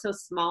 even though it's so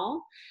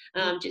small,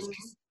 just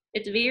 'cause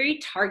it's very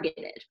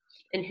targeted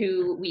in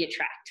who we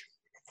attract.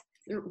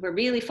 We're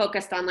really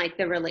focused on like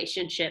the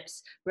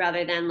relationships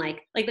rather than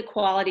like the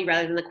quality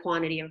rather than the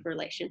quantity of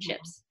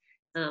relationships.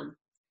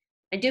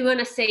 I do want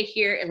to say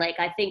here, like,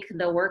 I think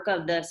the work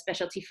of the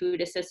Specialty Food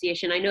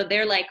Association, I know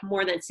they're like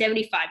more than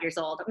 75 years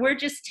old. We're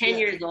just 10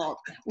 years old.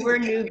 We're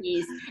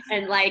newbies.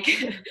 And like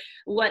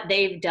what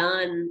they've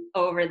done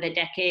over the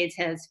decades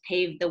has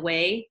paved the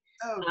way.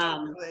 Oh,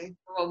 totally.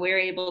 For what we're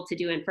able to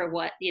do and for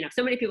what,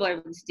 so many people are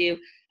able to do,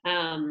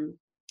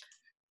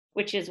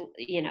 which is,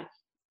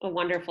 a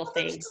wonderful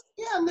thing.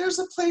 And there's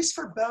a place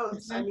for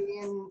both. I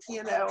mean,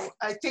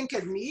 I think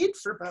a need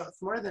for both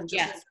more than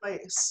just a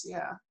place.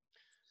 Yeah.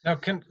 Now,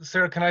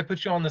 Sarah, can I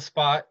put you on the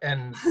spot?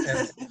 And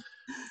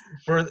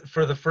for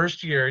the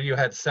first year, you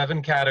had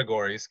 7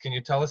 categories. Can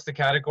you tell us the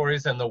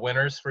categories and the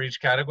winners for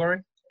each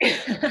category?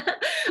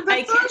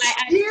 The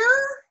first year?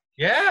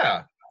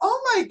 Yeah.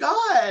 Oh my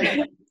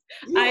God.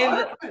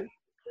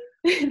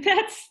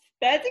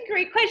 That's a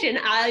great question.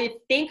 I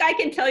think I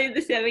can tell you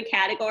the 7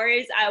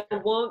 categories. I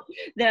won't.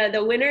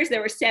 The winners,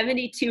 there were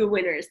 72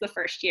 winners the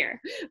first year,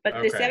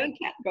 but the 7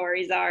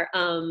 categories are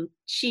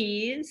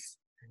cheese,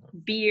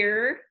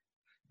 beer,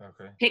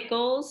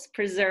 pickles,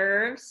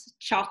 preserves,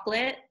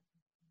 chocolate,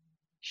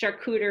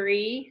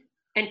 charcuterie,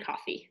 and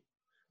coffee.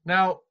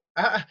 Now,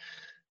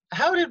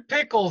 how did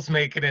pickles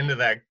make it into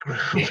that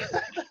group?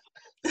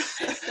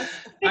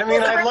 I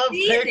mean, I love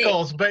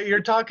pickles, but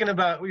you're talking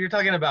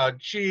about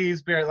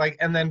cheese, beer,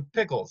 and then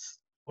pickles.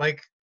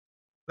 Like,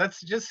 that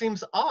just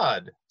seems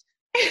odd.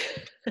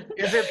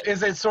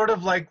 Is it sort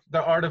of like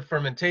the art of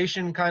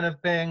fermentation kind of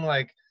thing?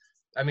 Like,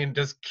 I mean,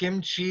 does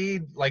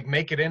kimchi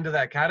make it into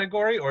that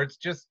category, or it's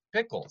just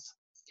pickles?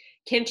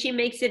 Kimchi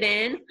makes it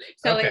in,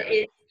 so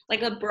it's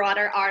like a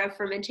broader art of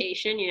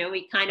fermentation.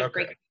 We kind of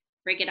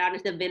break it out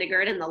into the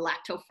vinegar and the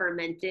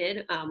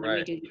lacto-fermented when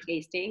we do the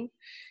tasting.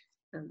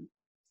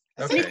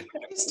 I think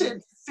I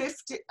tasted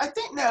 50.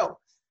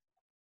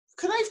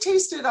 Could I have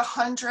tasted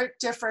 100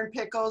 different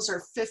pickles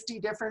or 50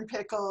 different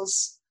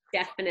pickles?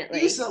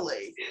 Definitely.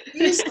 Easily.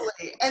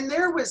 And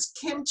there was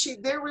kimchi.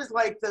 There was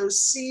like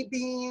those sea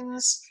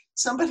beans.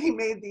 Somebody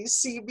made these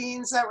sea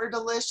beans that were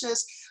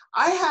delicious.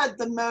 I had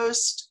the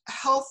most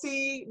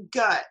healthy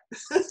gut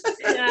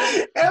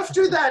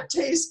after that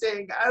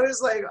tasting. I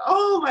was like,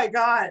 oh my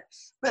God.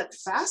 But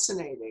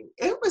fascinating.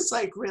 It was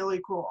like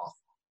really cool.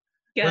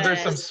 Good. Were there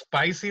some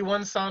spicy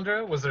ones,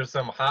 Sandra? Was there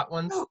some hot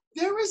ones? No,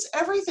 there was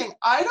everything.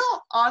 I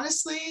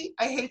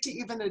hate to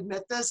even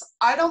admit this,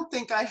 I don't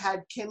think I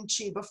had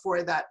kimchi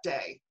before that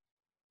day.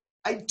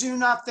 I do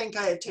not think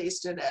I had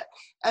tasted it.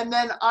 And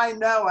then I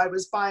know I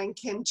was buying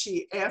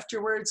kimchi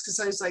afterwards because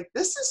I was like,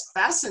 this is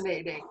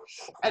fascinating.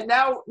 And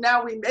now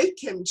we make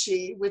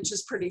kimchi, which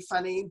is pretty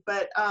funny.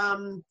 But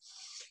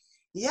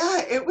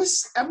it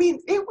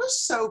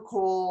was so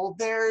cool.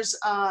 There's,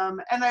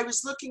 and I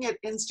was looking at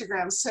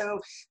Instagram. So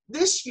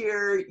this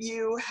year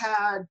you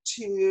had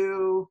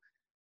to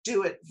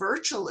do it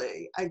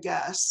virtually, I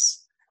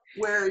guess,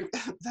 where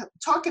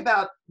talk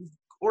about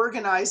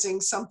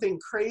organizing something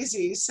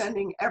crazy,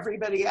 sending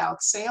everybody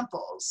out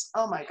samples.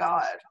 Oh my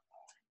God.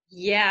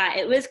 Yeah,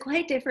 it was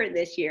quite different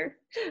this year.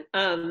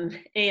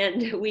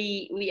 And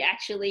we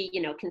actually,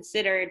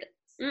 considered,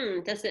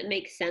 does it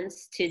make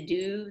sense to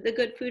do the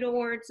Good Food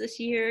Awards this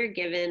year,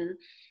 given,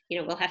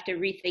 we'll have to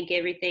rethink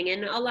everything,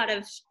 and a lot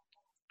of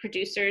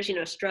producers,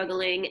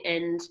 struggling.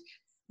 And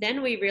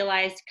then we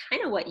realized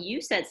kind of what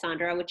you said,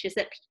 Sandra, which is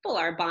that people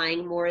are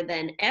buying more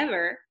than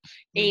ever,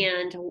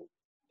 and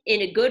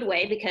in a good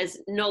way, because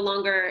no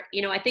longer,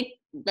 I think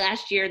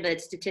last year the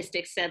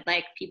statistics said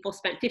people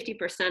spent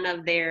 50%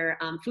 of their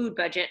food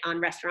budget on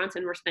restaurants,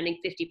 and we're spending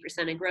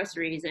 50% in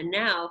groceries. And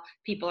now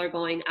people are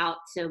going out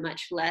so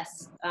much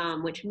less,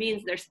 which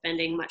means they're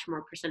spending much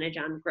more percentage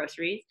on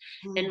groceries.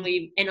 And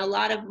a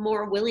lot of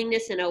more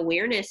willingness and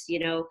awareness,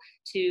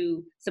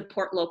 to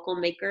support local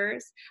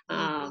makers,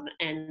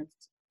 and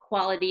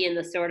quality in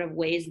the sort of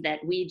ways that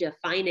we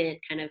define it,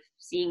 kind of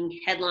seeing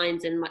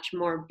headlines and much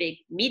more big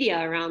media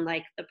around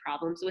like the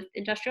problems with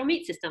industrial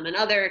meat system and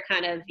other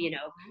kind of,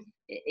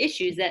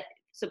 issues that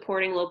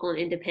supporting local and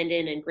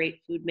independent and great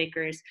food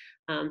makers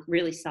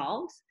really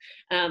solves.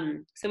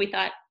 So we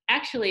thought,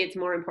 actually, it's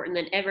more important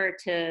than ever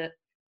to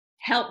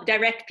help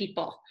direct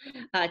people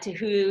to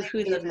who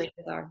those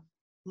makers are.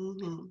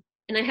 Mm-hmm.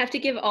 And I have to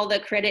give all the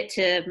credit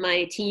to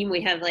my team.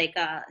 We have like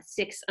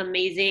 6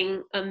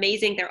 amazing,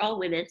 they're all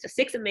women, so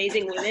 6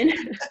 amazing women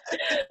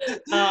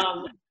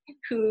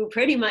who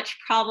pretty much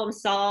problem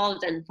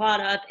solved and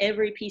thought up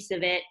every piece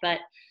of it. But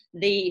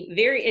the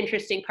very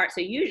interesting part, so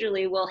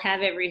usually we'll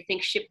have everything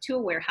shipped to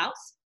a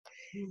warehouse.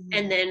 Mm-hmm.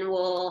 And then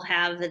we'll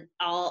have it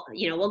all,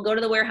 we'll go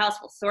to the warehouse,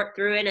 we'll sort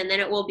through it, and then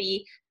it will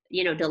be,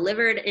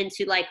 delivered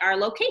into like our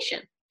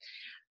location.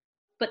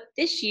 But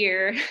this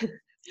year,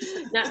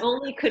 not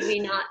only could we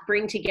not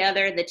bring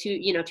together the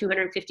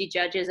 250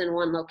 judges in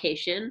one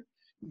location,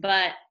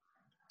 but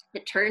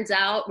it turns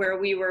out where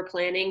we were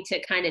planning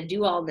to kind of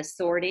do all the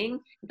sorting,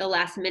 the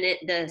last minute,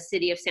 the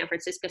city of San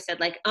Francisco said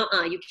like,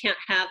 you can't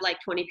have like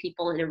 20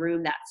 people in a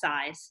room that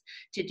size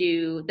to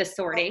do the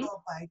sorting.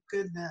 Oh my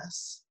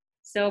goodness.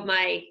 So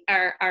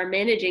our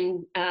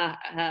managing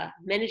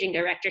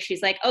director,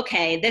 she's like,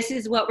 okay, this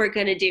is what we're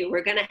going to do.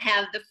 We're going to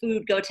have the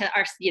food go to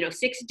our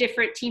 6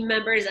 different team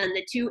members and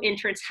the 2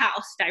 interns'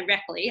 house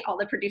directly. All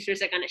the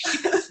producers are going to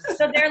ship it.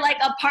 So their like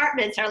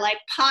apartments are like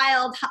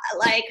piled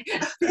like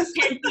 10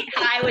 feet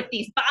high with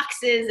these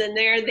boxes, and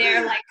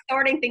they're like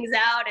sorting things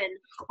out.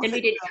 And we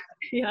did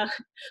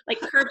like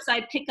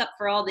curbside pickup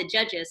for all the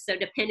judges. So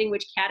depending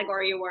which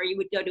category you were, you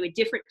would go to a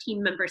different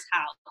team member's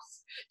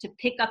house to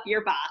pick up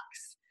your box.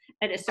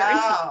 At a certain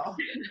time.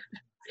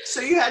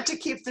 So you had to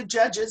keep the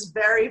judges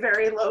very,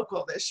 very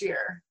local this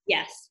year.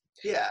 Yes.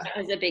 Yeah. That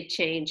was a big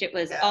change. It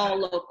was all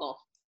local.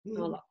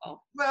 All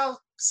local.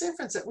 Well, San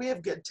Francisco, we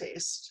have good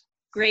taste.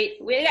 Great.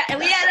 We had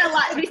a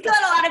lot. We still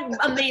had a lot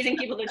of amazing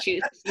people to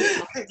choose.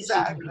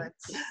 Exactly.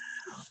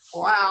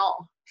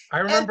 Wow.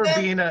 I remember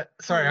I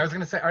was going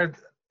to say,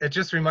 it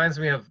just reminds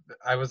me of,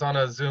 I was on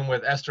a Zoom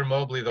with Esther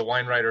Mobley, the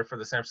wine writer for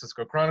the San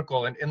Francisco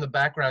Chronicle, and in the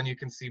background you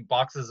can see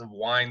boxes of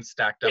wine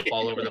stacked up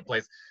all over the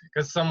place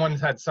because someone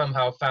had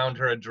somehow found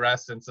her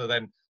address, and so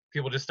then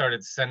people just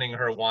started sending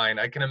her wine.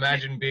 I can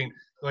imagine being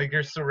like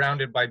you're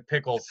surrounded by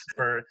pickles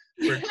for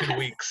 2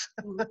 weeks.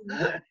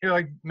 You're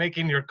like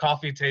making your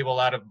coffee table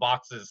out of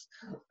boxes.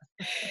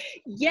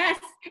 Yes,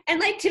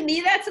 and like to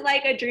me that's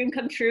like a dream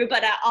come true,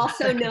 but I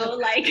also know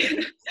like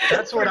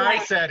that's what I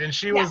said, and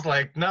she was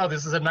like, no,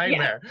 this is a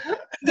nightmare.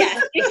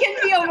 Yes, it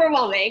can be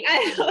overwhelming.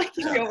 I know it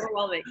can be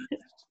overwhelming.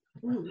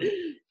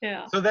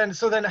 Yeah. So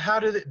then how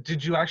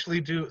did you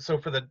actually do, so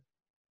for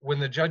when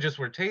the judges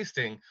were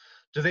tasting,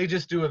 do they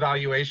just do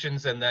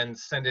evaluations and then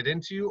send it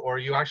into you, or are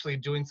you actually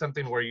doing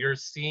something where you're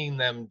seeing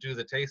them do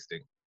the tasting?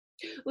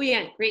 Well,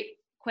 yeah, great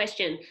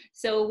question.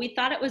 So we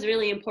thought it was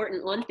really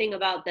important. One thing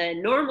about the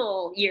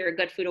normal year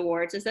Good Food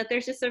Awards is that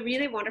there's just a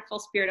really wonderful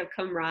spirit of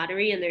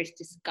camaraderie, and there's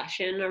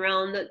discussion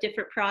around the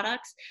different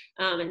products,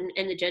 and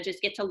the judges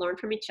get to learn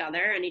from each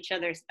other and each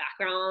other's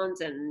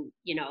backgrounds and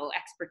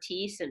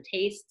expertise and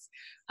tastes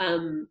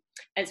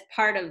as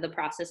part of the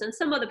process. And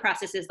some of the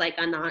process is like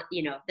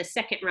the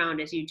second round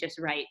is you just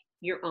write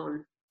your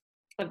own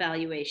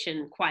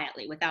evaluation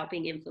quietly without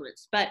being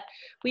influenced, but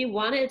we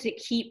wanted to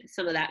keep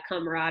some of that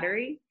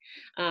camaraderie,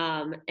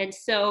 and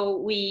so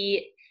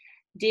we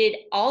did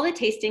all the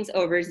tastings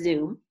over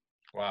Zoom.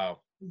 Wow.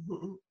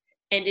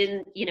 And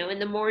in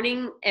the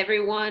morning,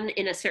 everyone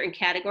in a certain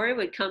category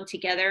would come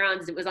together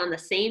it was on the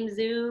same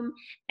Zoom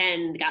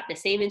and got the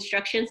same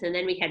instructions, and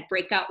then we had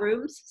breakout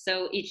rooms,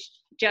 so each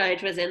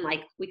judge was in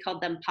we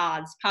called them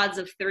pods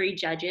of 3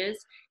 judges.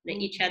 They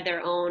each had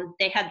their own,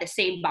 they had the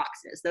same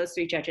boxes. Those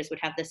 3 judges would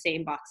have the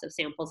same box of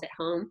samples at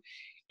home.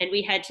 And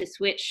we had to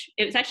switch.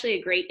 It was actually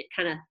a great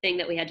kind of thing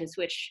that we had to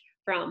switch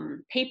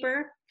from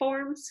paper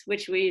forms,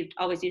 which we've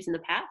always used in the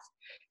past,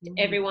 to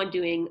everyone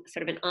doing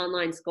sort of an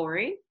online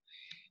scoring,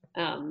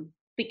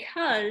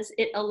 because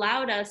it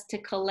allowed us to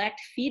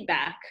collect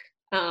feedback,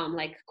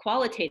 like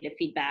qualitative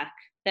feedback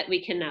that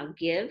we can now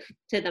give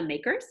to the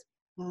makers.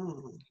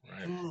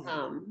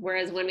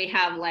 Whereas when we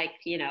have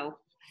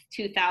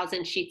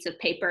 2,000 sheets of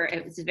paper,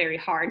 it was very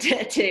hard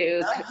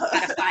to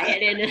codify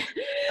it in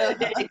a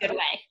good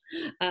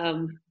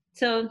way.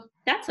 So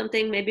that's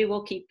something maybe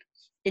we'll keep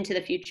into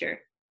the future.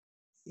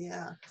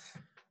 Yeah.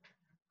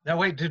 Now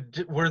wait,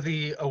 were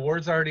the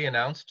awards already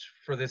announced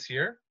for this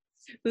year?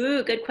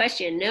 Ooh, good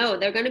question. No,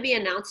 they're going to be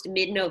announced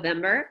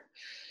mid-November.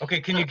 Okay,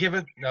 can you give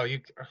it? No,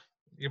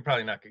 you're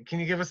probably not. Can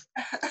you give us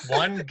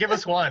one? Give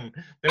us one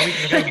that we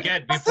can go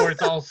get before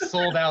it's all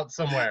sold out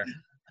somewhere.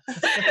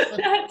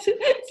 That's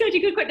such a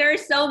good question. There are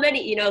so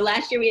many.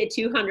 Last year we had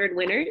 200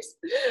 winners,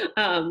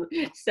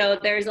 so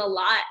there's a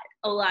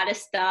lot of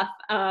stuff,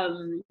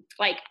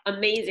 like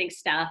amazing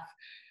stuff.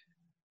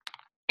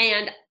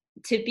 And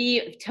to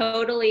be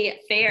totally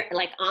fair,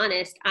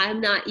 honest, I'm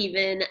not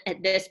even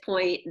at this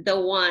point the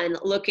one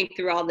looking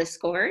through all the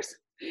scores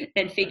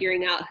and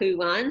figuring out who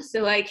won.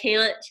 So I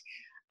can't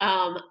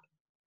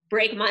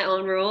break my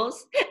own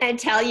rules and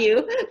tell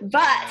you,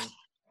 but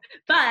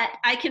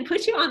I can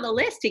put you on the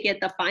list to get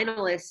the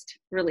finalist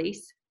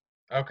release.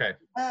 Okay.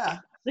 Yeah.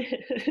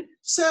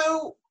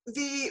 So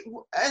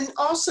and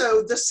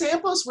also the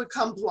samples would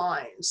come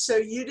blind. So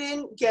you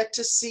didn't get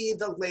to see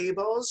the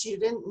labels. You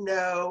didn't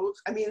know.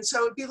 I mean,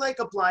 so it'd be like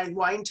a blind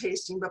wine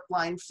tasting, but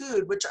blind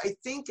food, which I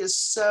think is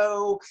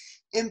so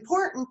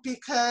important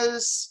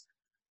because,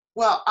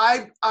 well,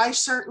 I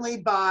certainly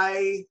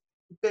buy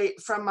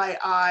from my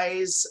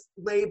eyes,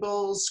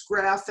 labels,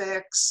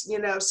 graphics. You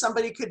know,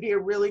 somebody could be a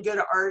really good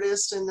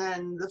artist and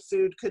then the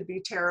food could be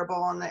terrible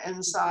on the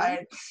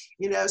inside,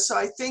 you know, so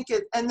I think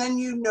and then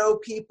you know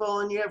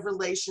people and you have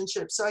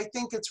relationships. So I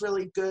think it's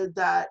really good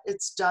that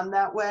it's done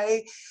that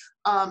way.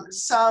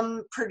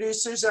 Some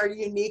producers are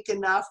unique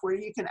enough where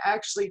you can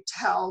actually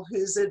tell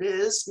whose it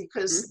is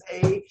because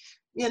they,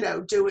 you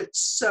know, do it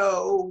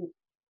so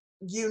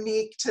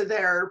unique to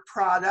their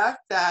product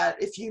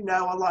that if you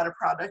know a lot of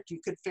product, you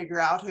could figure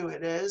out who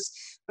it is.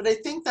 But I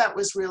think that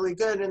was really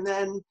good. And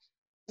then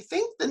I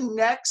think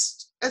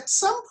at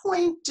some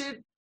point,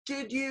 did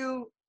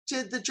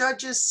the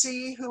judges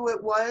see who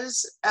it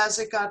was as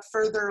it got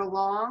further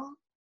along?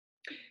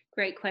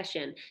 Great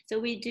question. So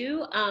we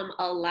do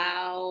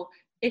allow,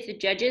 if the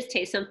judges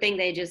taste something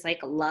they just like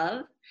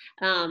love,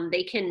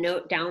 they can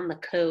note down the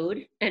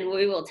code and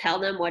we will tell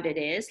them what it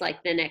is.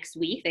 Like the next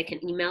week, they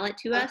can email it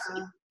to us.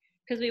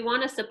 Because we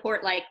want to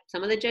support, like,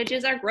 some of the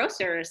judges are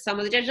grocers, some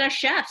of the judges are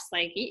chefs,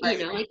 like, you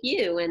know, like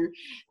you, and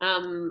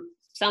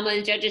some of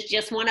the judges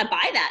just want to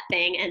buy that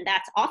thing, and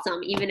that's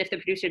awesome, even if the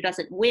producer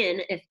doesn't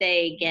win, if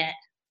they get,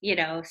 you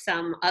know,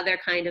 some other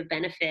kind of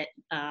benefit,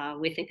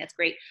 we think that's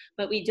great.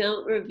 But we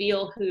don't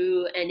reveal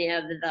who any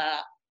of the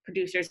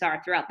producers are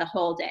throughout the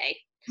whole day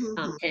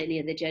to any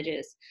of the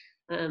judges.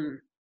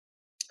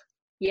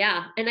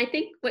 Yeah, and I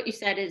think what you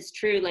said is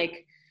true,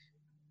 like,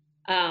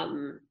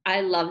 I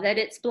love that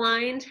it's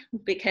blind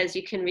because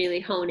you can really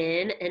hone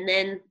in, and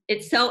then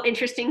it's so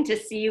interesting to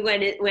see when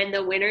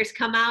the winners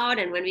come out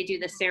and when we do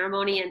the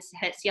ceremony and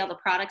see all the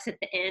products at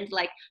the end.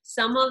 Like,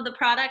 some of the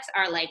products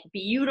are like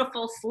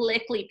beautiful,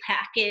 slickly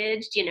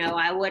packaged, you know,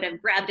 I would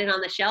have grabbed it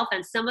on the shelf,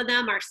 and some of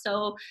them are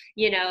so,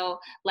 you know,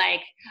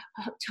 like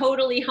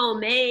totally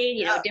homemade,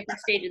 you know,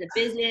 different stage of the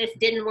business,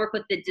 didn't work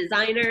with the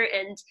designer,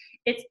 and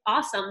it's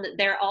awesome that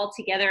they're all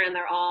together and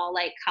they're all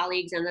like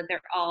colleagues and that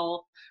they're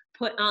all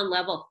put on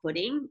level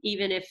footing,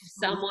 even if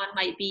someone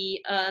might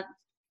be a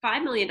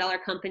 $5 million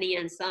company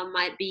and some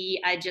might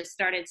be, I just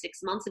started 6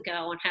 months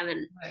ago and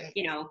haven't,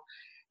 you know,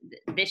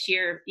 this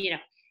year, you know,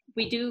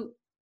 we do,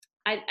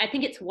 I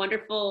think it's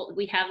wonderful.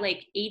 We have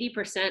like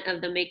 80%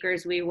 of the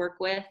makers we work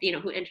with, you know,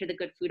 who enter the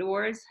Good Food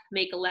Awards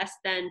make less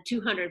than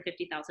 $250,000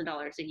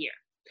 a year.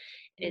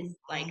 It's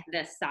like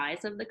the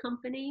size of the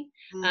company.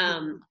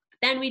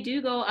 Then we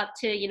do go up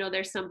to, you know,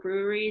 there's some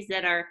breweries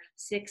that are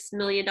 $6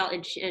 million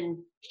and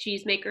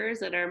cheese makers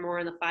that are more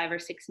in the $5 or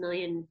 $6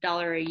 million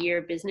a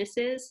year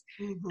businesses.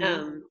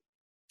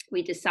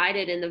 We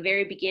decided in the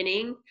very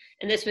beginning,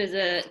 and this was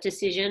a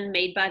decision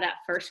made by that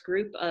first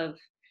group of,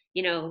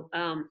 you know,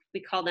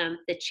 we call them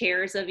the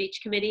chairs of each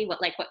committee,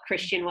 what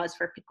Christian was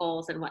for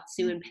pickles and what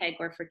Sue and Peg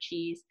were for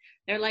cheese.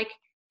 They're like,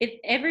 if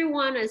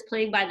everyone is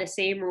playing by the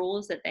same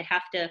rules, that they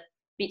have to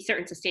meet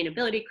certain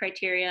sustainability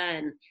criteria,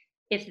 and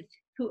if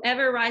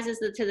whoever rises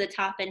to the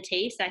top in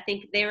taste, I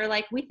think they were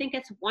like, we think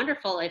it's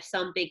wonderful if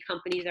some big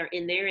companies are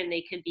in there and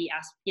they can be,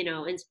 you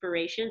know,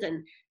 inspirations,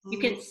 and you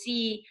can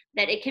see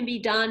that it can be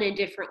done in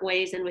different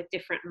ways and with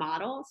different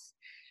models.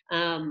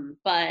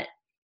 But,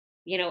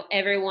 you know,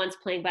 everyone's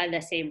playing by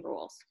the same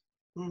rules.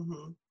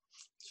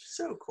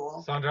 So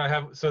cool.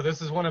 Sandra, so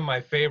this is one of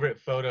my favorite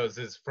photos,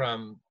 is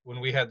from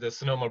when we had the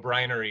Sonoma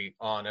Brinery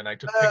on, and I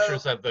took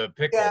pictures of the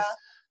pickles. Yeah.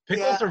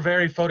 Pickles are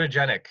very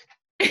photogenic.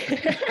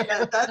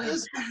 Yeah,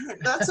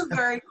 that's a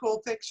very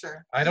cool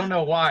picture. I don't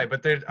know why,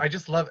 but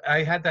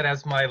I had that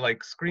as my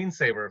like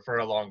screensaver for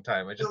a long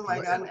time. Oh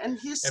my God. And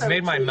he's so it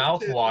made my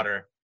mouth too.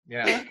 water.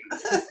 Yeah.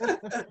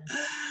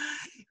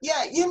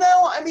 Yeah, you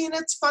know, I mean,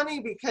 it's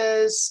funny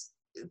because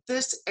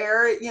this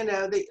area, you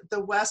know,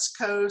 the West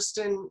Coast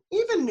and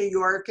even New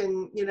York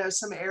and, you know,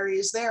 some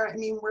areas there, I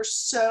mean, we're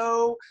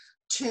so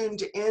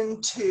tuned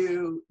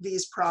into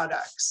these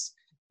products.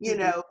 You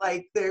know,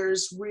 like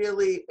there's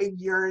really a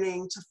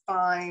yearning to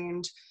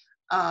find,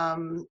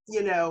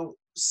 you know,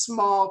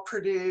 small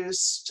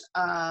produced,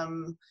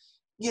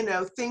 you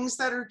know, things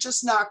that are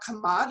just not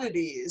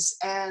commodities.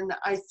 And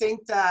I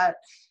think that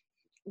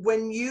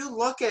when you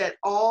look at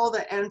all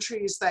the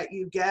entries that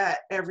you get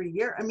every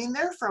year, I mean,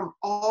 they're from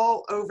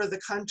all over the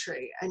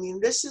country. I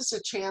mean, this is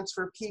a chance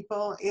for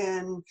people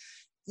in,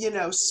 you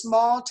know,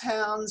 small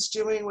towns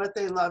doing what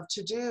they love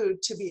to do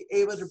to be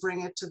able to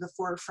bring it to the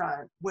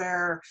forefront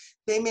where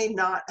they may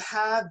not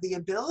have the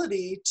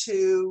ability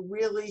to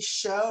really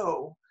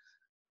show,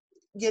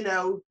 you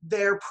know,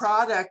 their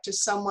product to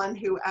someone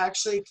who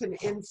actually can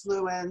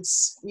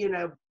influence, you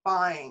know,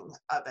 buying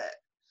of it.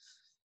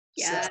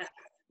 Yeah. So,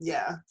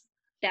 yeah.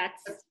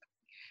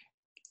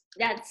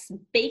 that's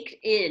baked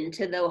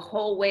into the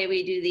whole way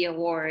we do the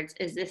awards,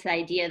 is this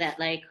idea that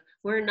like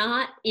we were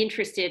never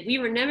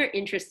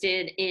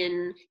interested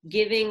in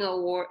giving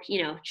award,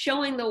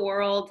 showing the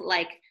world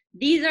like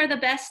these are the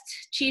best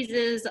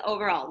cheeses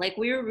overall. Like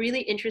we were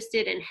really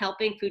interested in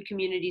helping food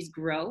communities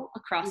grow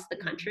across the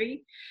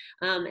country.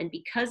 And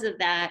because of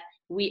that,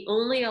 we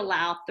only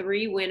allow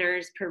 3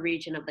 winners per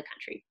region of the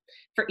country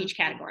for each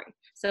category.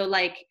 So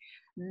like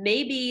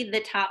maybe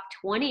the top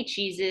 20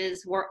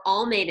 cheeses were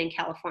all made in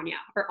California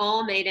or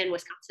all made in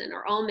Wisconsin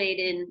or all made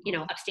in,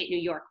 upstate New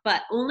York,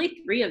 but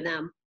only 3 of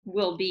them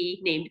will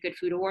be named Good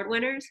Food Award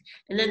winners.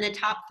 And then the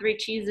top 3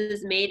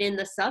 cheeses made in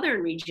the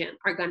Southern region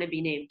are going to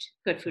be named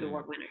Good Food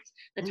Award winners.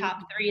 The top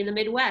 3 in the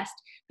Midwest,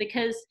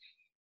 because,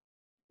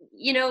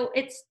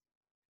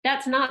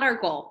 that's not our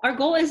goal. Our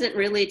goal isn't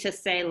really to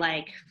say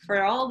like,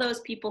 for all those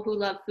people who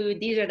love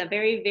food, these are the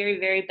very, very,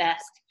 very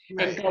best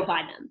and go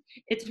buy them.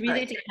 It's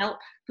really to help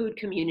food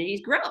communities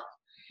grow.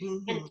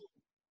 And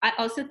I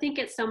also think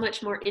it's so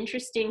much more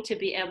interesting to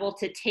be able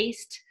to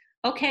taste,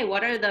 okay,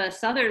 what are the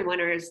Southern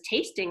winners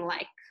tasting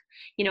like?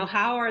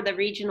 How are the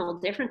regional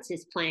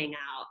differences playing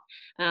out?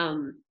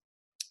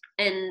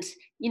 And,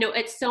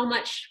 it's so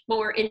much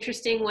more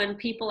interesting when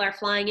people are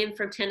flying in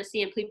from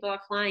Tennessee and people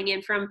are flying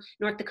in from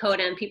North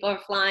Dakota and people are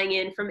flying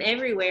in from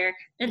everywhere.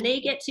 And they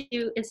get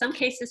to, in some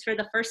cases for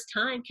the first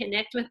time,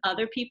 connect with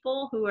other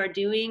people who are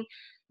doing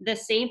the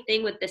same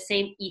thing with the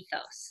same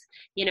ethos,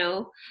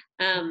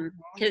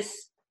 because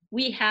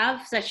we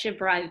have such a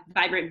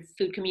vibrant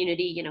food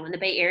community, in the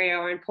Bay Area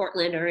or in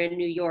Portland or in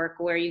New York,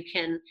 where you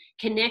can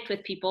connect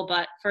with people.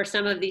 But for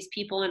some of these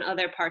people in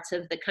other parts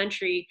of the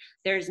country,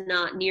 there's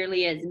not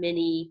nearly as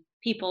many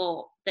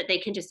people that they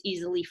can just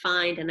easily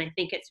find. And I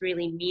think it's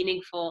really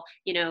meaningful,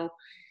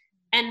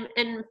 and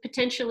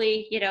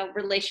potentially,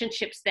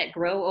 relationships that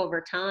grow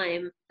over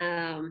time,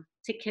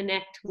 to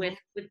connect with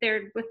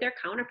their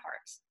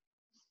counterparts.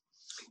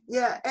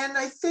 Yeah, and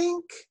I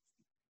think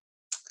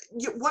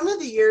one of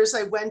the years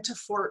I went to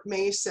Fort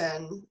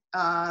Mason,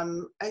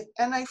 and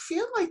I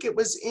feel like it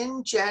was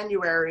in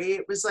January.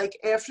 It was like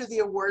after the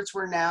awards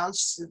were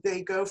announced,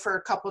 they go for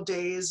a couple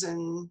days,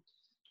 and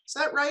is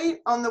that right?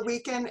 On the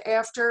weekend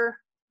after?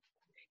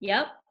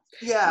 Yep.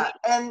 Yeah,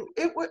 and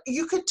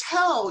you could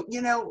tell,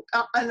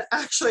 and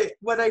actually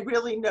what I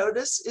really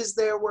noticed is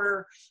there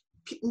were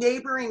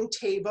neighboring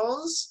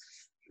tables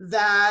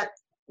that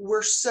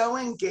were so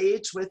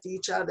engaged with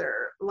each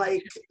other,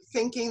 like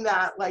thinking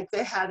that like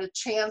they had a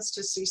chance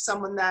to see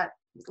someone that,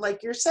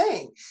 like you're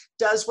saying,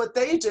 does what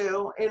they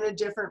do in a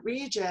different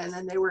region,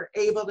 and they were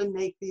able to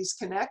make these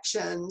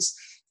connections.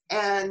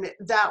 And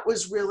that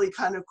was really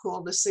kind of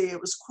cool to see. It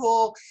was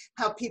cool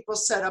how people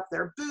set up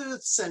their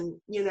booths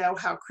and,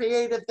 how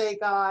creative they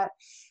got.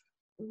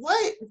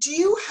 What do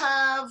you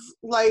have,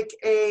 like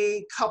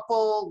a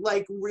couple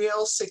like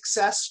real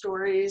success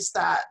stories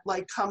that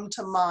like come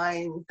to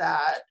mind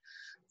that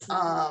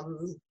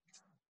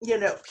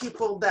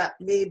people that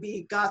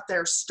maybe got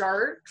their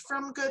start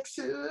from good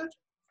food?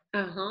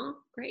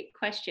 Great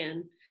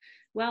question.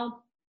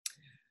 Well,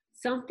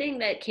 something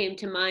that came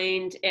to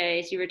mind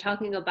as you were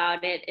talking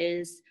about it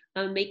is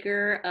a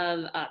maker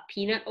of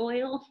peanut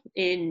oil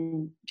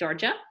in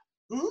Georgia.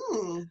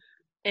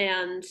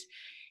 And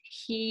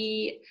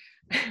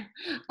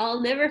I'll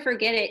never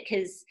forget it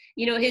because,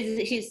 he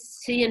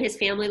and his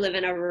family live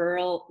in a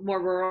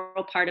more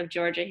rural part of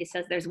Georgia. He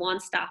says there's one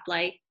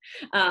stoplight.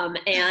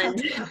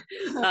 And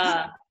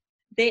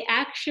they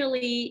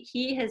actually,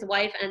 his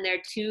wife and their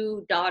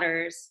 2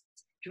 daughters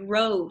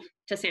drove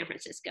to San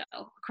Francisco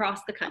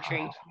across the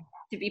country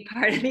to be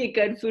part of the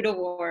Good Food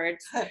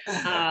Awards.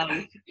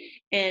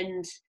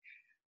 And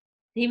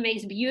he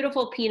makes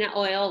beautiful peanut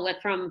oil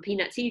from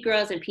peanut seed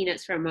grows and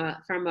peanuts from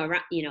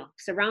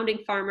surrounding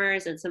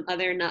farmers and some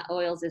other nut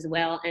oils as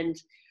well. And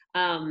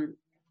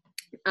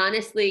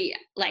honestly,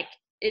 like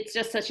it's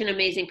just such an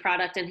amazing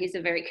product, and he's a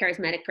very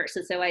charismatic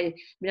person. So I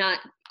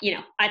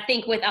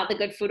think without the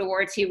Good Food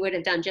Awards, he would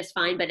have done just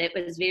fine, but it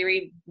was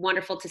very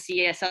wonderful to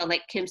see. I saw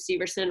like Kim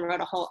Severson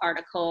wrote a whole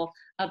article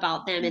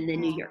about them in the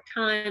New York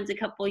Times a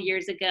couple of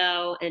years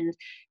ago. And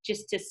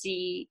just to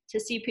see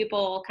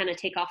people kind of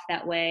take off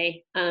that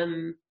way.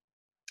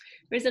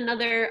 There's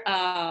another,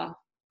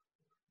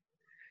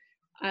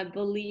 I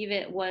believe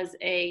it was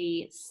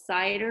a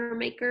cider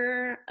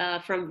maker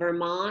from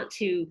Vermont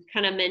who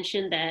kind of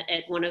mentioned that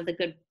at one of the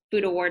Good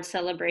Food Award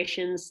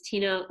celebrations,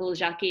 Tina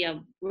Uljaki, a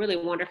really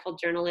wonderful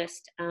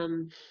journalist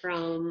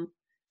from,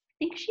 I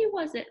think she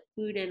was at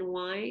Food and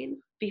Wine,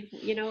 before,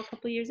 a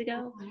couple of years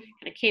ago,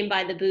 kind of came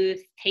by the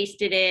booth,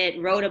 tasted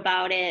it, wrote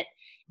about it,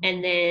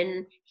 and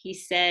then he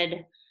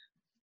said,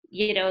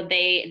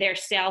 their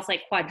sales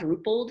like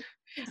quadrupled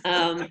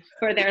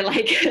for their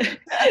like, just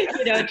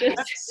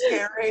That's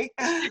scary.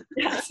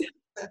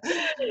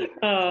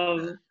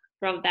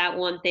 From that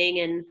one thing.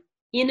 And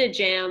Ina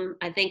Jam,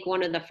 I think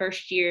one of the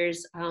first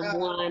years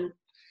won,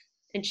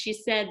 and she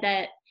said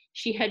that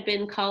she had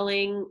been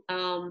calling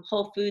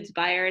Whole Foods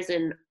buyers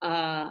in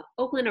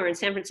Oakland or in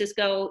San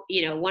Francisco,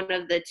 one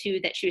of the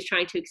 2 that she was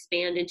trying to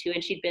expand into,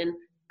 and she'd been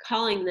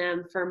calling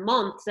them for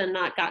months and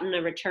not gotten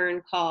a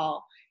return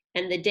call.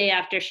 And the day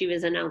after she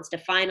was announced a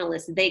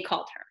finalist, they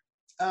called her.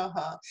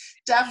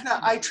 Daphne,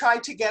 I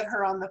tried to get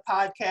her on the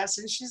podcast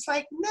and she's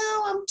like,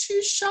 no, I'm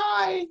too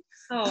shy.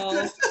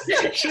 Oh,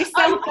 she's so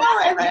I know,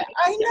 and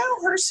I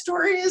know her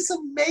story is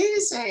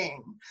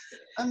amazing.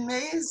 And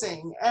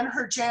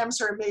her jams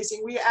are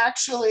amazing. We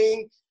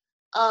actually,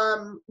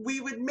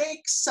 we would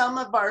make some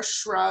of our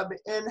shrub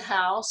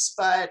in-house,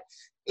 but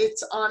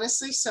it's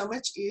honestly so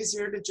much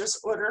easier to just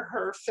order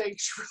her fig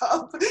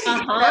shrub.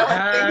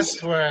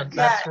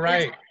 That's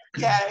right.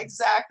 Yeah,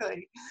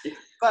 exactly.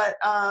 But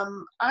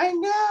I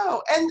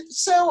know. And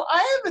so I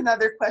have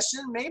another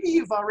question. Maybe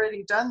you've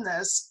already done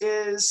this,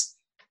 is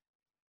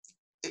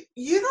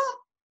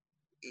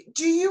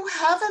do you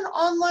have an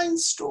online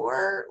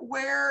store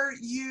where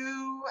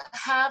you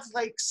have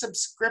like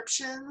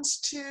subscriptions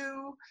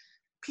to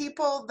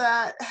people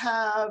that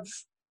have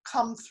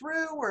come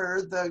through,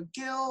 or the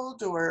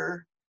guild,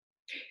 or?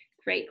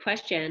 Great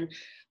question.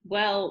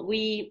 Well,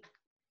 we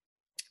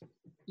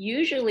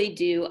usually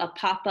do a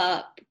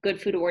pop-up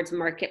Good Food Awards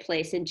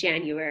marketplace in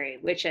January,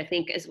 which I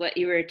think is what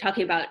you were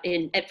talking about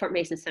at Fort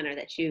Mason Center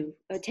that you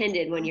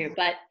attended one year.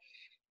 But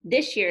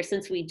this year,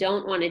 since we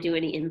don't want to do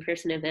any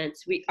in-person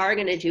events, we are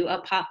going to do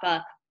a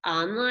pop-up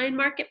online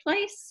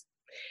marketplace.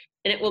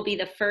 And it will be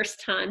the first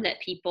time that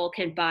people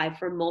can buy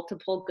for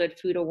multiple Good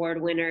Food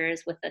Award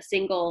winners with a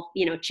single,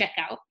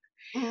 checkout.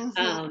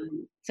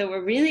 So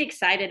we're really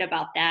excited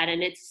about that.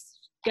 And it's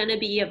going to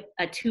be a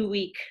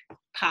 2-week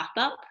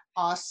pop-up.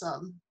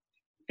 Awesome.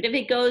 But if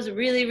it goes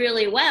really,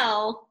 really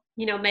well,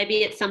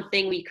 maybe it's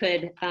something we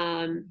could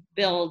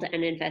build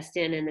and invest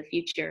in the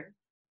future.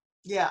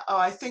 Yeah. Oh,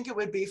 I think it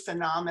would be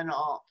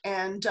phenomenal.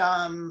 And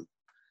are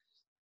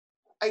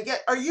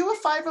you a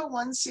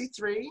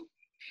 501c3?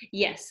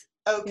 Yes.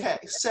 Okay.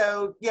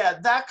 So yeah,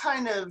 that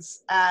kind of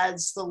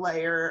adds the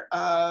layer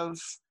of,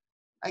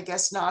 I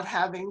guess, not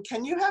having,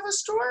 can you have a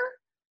store,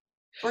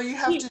 or you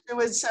have to do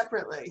it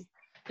separately?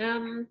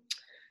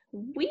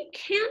 We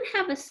can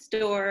have a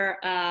store,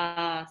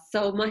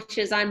 so much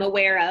as I'm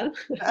aware of.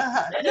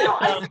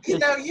 No,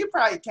 you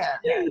probably can.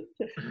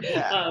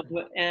 Yeah.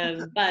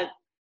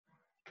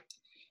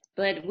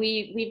 But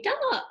we've done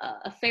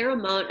a fair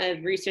amount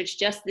of research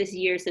just this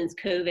year since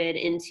COVID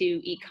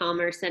into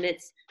e-commerce, and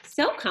it's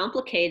so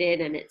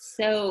complicated and it's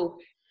so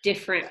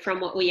different from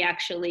what we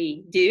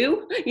actually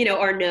do,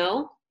 or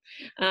know.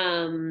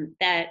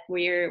 That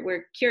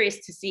we're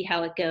curious to see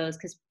how it goes,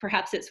 because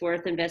perhaps it's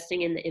worth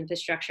investing in the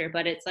infrastructure,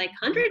 but it's like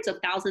hundreds of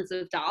thousands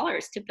of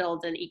dollars to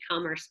build an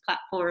e-commerce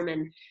platform.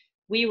 And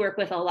we work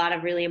with a lot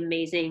of really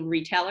amazing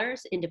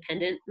retailers,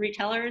 independent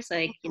retailers,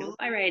 like,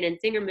 Byron and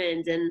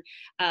Zingerman's and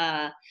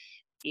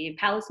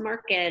Palace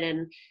Market.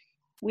 And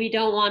we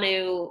don't want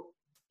to,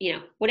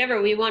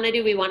 whatever we want to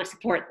do, we want to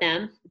support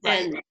them,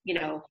 right, and,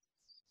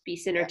 be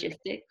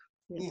synergistic.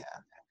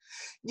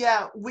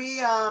 Yeah,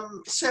 we,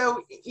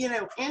 so,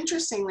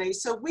 interestingly,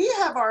 so we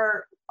have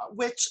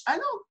which I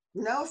don't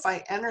know if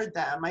I entered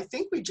them. I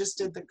think we just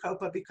did the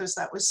Copa because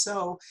that was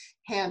so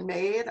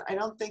handmade. I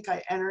don't think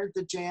I entered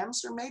the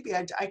jams, or maybe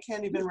I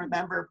can't even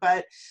remember,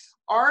 but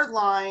our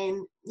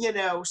line,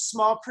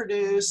 small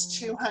produce,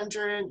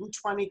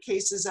 220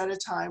 cases at a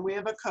time. We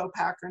have a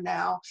co-packer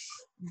now,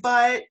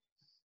 but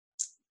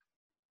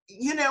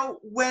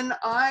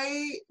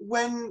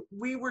when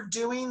we were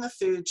doing the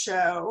food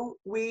show,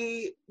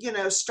 we,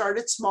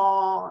 started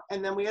small,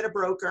 and then we had a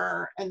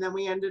broker, and then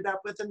we ended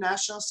up with a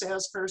national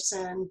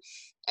salesperson.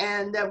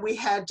 And then we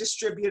had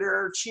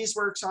distributor.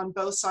 Cheeseworks on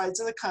both sides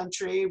of the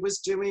country was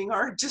doing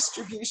our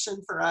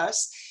distribution for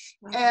us.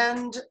 Wow.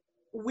 And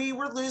we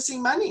were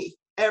losing money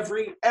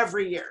every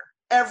year.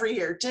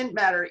 Didn't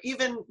matter.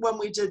 Even when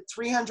we did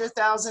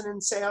 300,000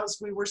 in sales,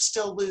 we were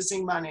still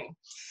losing money.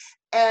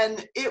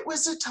 And it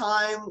was a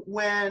time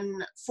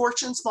when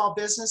Fortune Small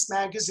Business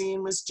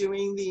Magazine was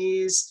doing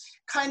these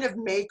kind of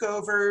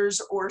makeovers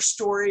or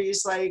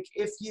stories, like,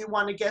 if you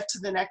want to get to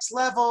the next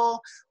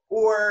level,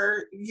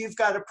 or you've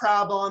got a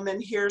problem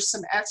and here's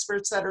some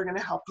experts that are going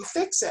to help you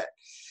fix it.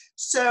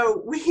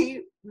 So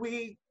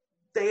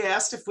they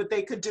asked if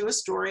they could do a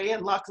story,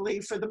 and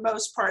luckily for the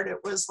most part it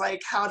was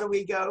like, how do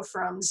we go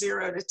from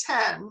 0 to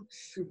 10,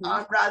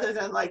 rather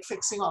than like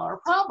fixing all our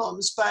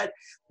problems. But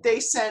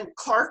they sent,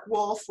 Clark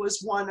Wolf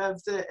was one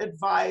of the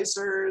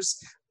advisors,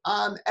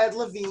 Ed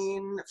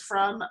Levine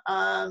from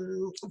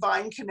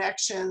Vine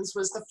Connections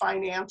was the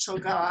financial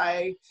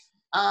guy,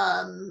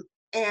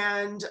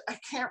 and I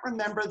can't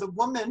remember the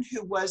woman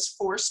who was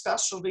for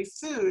specialty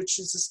food.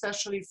 She's a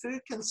specialty food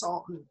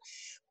consultant.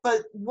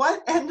 But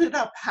what ended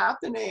up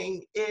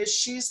happening is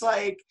she's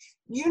like,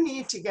 you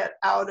need to get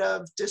out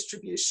of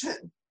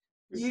distribution.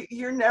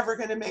 You're never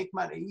going to make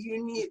money.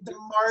 You need the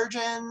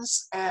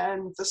margins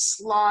and the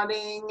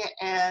slotting,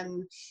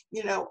 and,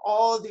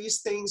 all of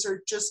these things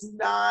are just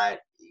not,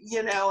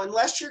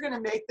 unless you're going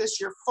to make this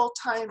your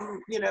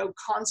full-time,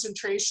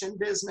 concentration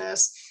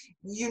business,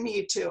 you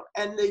need to.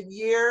 And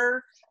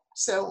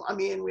so,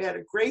 we had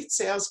a great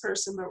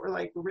salesperson, but we're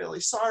like, we're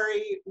really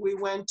sorry. We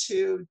went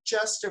to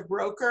just a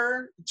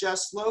broker,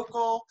 just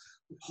local,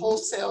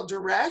 wholesale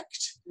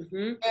direct,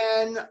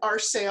 and our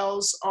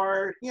sales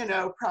are, you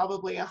know,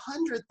 probably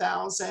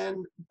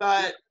 100,000,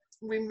 but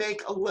we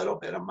make a little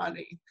bit of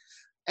money.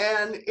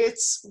 And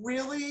it's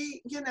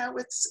really, you know,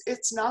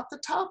 it's not the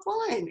top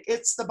line,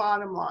 it's the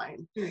bottom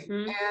line.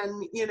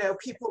 And, you know,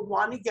 people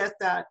want to get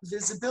that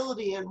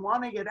visibility and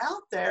want to get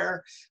out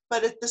there.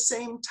 But at the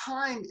same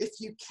time, if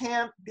you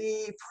can't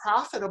be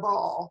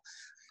profitable,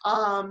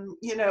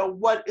 you know,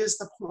 what is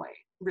the point,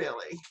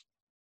 really?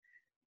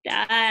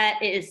 That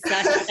is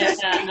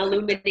such an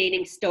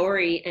illuminating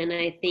story. And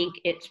I think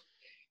it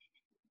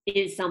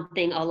is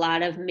something a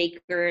lot of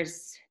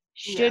makers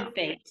should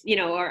face, you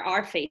know, or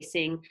are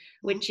facing,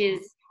 which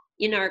is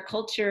in our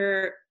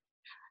culture,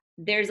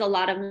 there's a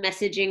lot of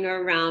messaging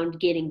around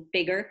getting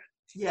bigger.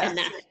 And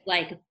that's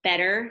like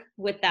better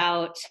with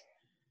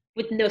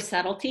no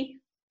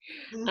subtlety.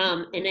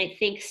 And I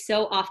think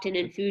so often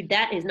in food,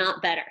 that is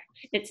not better.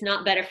 It's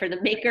not better for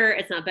the maker.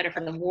 It's not better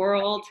for the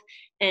world.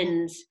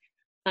 And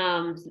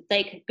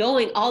like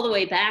going all the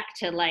way back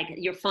to like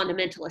your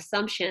fundamental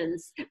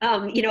assumptions,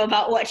 you know,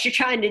 about what you're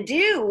trying to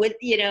do with,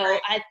 you know,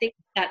 I think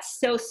that's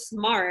so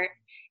smart.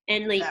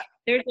 And like,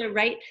 there's a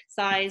right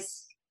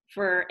size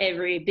for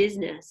every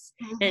business,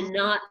 and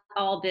not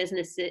all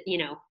businesses, you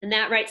know, and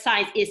that right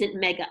size isn't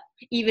mega,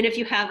 even if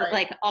you have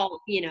like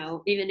all, you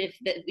know, even if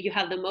you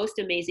have the most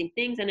amazing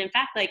things. And in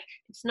fact, like,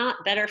 it's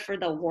not better for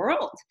the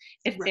world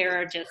if there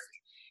are just,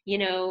 you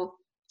know,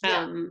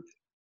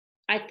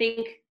 I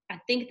think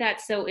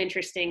that's so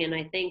interesting. And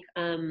I think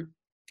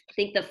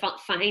the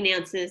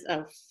finances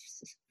of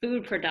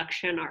food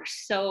production are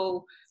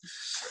so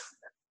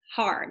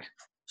hard.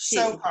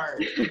 So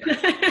hard.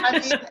 I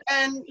mean,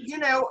 and, you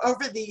know,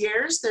 over the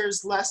years,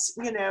 there's less,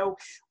 you know,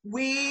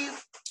 we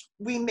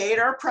made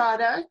our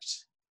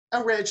product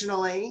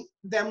originally,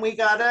 then we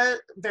got a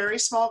very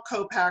small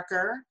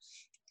co-packer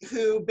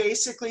who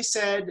basically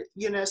said,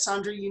 you know,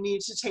 Sandra, you need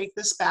to take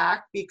this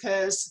back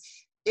because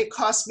it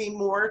costs me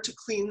more to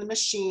clean the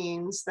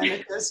machines than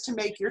it does to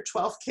make your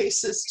 12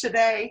 cases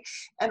today.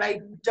 And I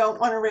don't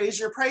want to raise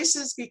your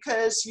prices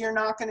because you're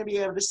not going to be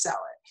able to sell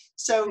it.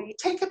 So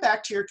take it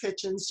back to your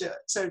kitchens, do it.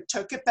 So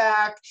took it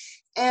back.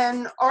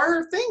 And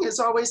our thing has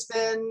always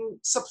been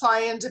supply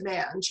and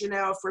demand. You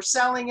know, if we're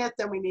selling it,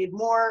 then we need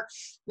more.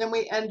 Then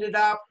we ended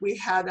up, we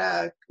had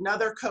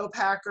another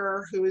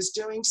co-packer who was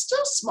doing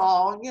still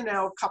small, you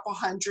know, a couple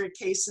hundred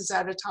cases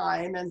at a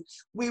time. And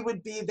we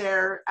would be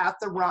there at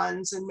the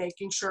runs and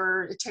making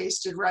sure it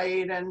tasted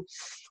right and,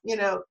 you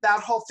know,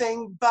 that whole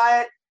thing.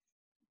 But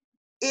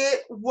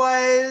it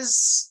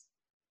was,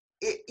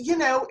 you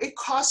know, it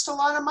cost a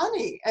lot of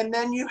money, and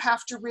then you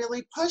have to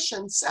really push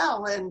and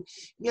sell, and,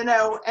 you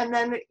know, and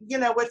then, you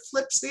know, it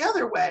flips the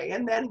other way,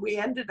 and then we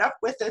ended up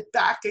with it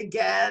back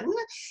again.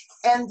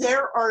 And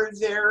there are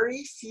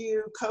very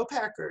few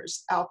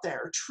co-packers out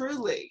there,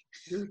 truly.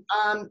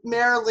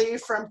 Marilee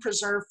from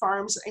Preserve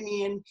Farms, I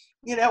mean,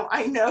 you know,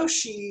 I know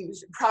she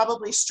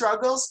probably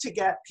struggles to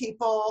get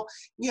people,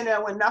 you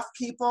know, enough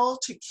people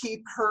to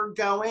keep her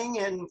going,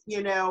 and,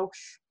 you know,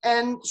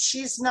 and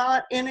she's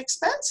not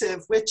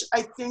inexpensive, which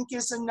I think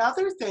is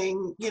another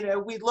thing. You know,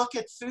 we look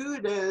at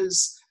food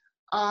as,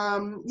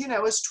 you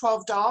know, as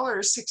 $12,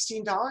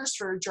 $16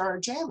 for a jar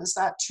of jam. Is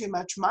that too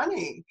much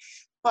money?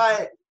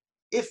 But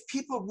if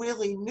people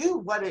really knew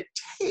what it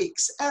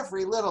takes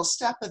every little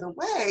step of the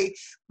way,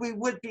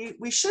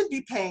 we should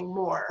be paying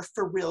more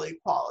for really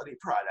quality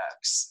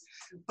products.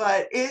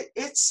 But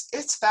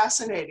it's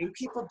fascinating.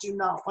 People do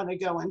not want to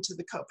go into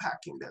the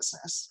co-packing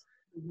business.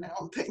 I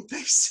don't think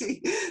they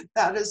see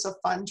that as a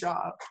fun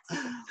job,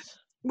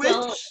 which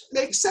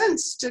makes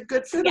sense to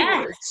Good Food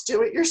Awards.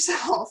 Do it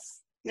yourself.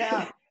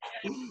 Yeah.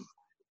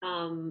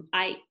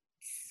 I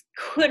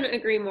couldn't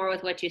agree more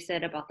with what you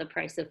said about the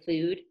price of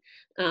food.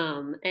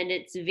 And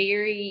it's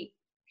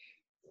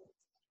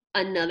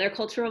another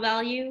cultural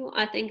value,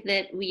 I think,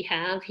 that we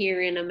have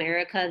here in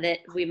America that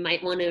we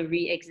might want to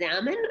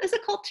re-examine as a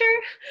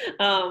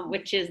culture,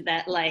 which is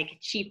that like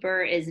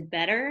cheaper is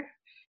better,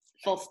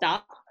 full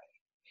stop.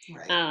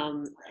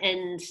 Right.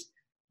 And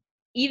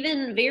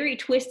even very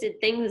twisted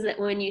things that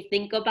when you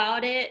think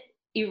about it,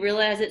 you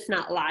realize it's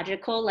not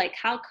logical. Like,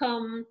 how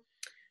come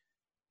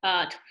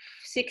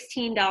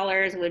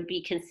 $16 would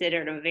be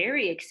considered a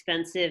very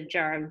expensive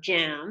jar of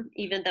jam,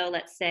 even though,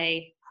 let's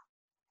say,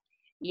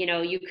 you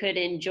know, you could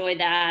enjoy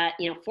that,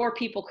 you know, 4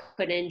 people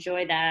could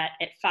enjoy that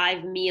at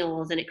 5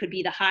 meals, and it could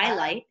be the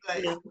highlight,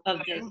 you know, of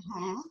the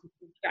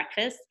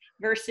breakfast,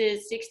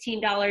 versus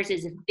 $16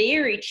 is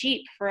very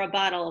cheap for a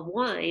bottle of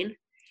wine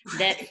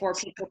that 4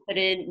 people could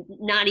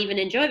not even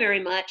enjoy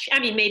very much. I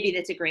mean, maybe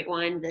that's a great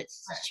wine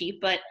that's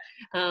cheap, but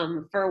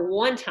for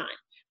one time.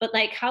 But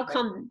like, how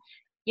come,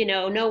 you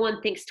know, no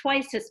one thinks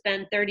twice to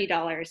spend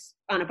 $30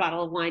 on a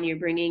bottle of wine you're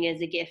bringing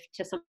as a gift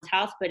to someone's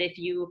house? But if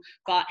you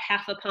bought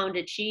half a pound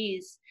of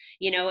cheese,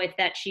 you know, if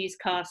that cheese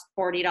cost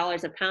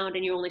 $40 a pound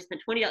and you only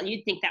spent $20,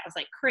 you'd think that was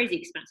like crazy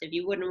expensive.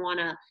 You wouldn't want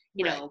to,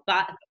 you know,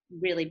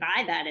 really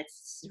buy that.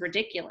 It's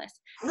ridiculous.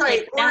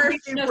 Right. Like, or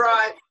if you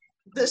brought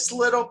this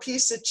little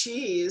piece of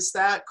cheese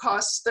that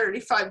costs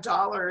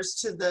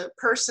 $35 to the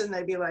person,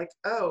 they'd be like,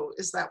 oh,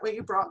 is that what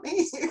you brought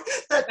me?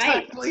 That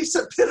Right.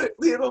 tiny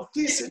little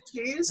piece of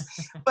cheese.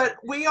 But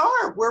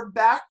we're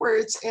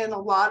backwards in a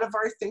lot of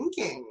our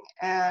thinking.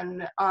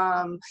 And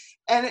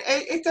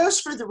it goes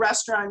for the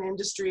restaurant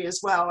industry as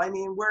well. I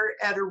mean, we're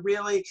at a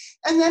really,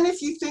 and then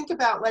if you think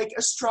about like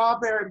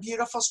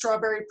beautiful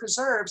strawberry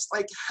preserves,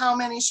 like how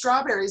many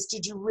strawberries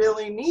did you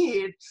really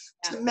need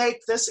to make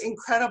this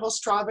incredible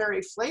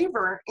strawberry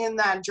flavor in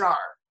that jar?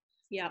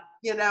 Yeah.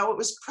 You know, it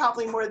was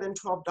probably more than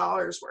 $12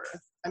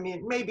 worth. I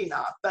mean, maybe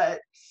not, but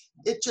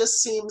it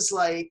just seems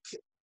like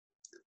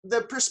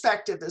the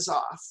perspective is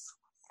off.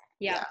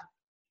 Yeah.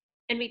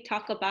 And we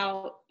talk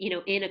about,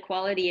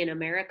 inequality in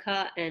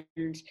America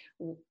and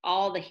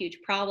all the huge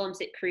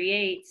problems it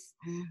creates,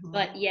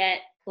 but yet,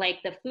 like,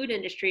 the food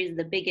industry is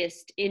the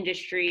biggest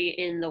industry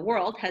in the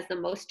world, has the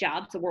most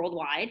jobs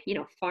worldwide,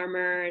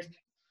 farmers,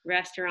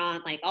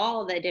 restaurant, like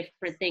all the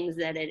different things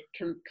that it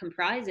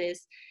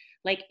comprises.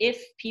 Like,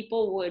 if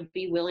people would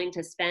be willing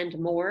to spend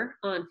more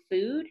on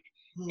food,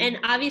 and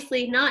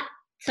obviously not,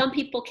 some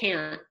people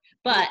can't,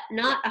 but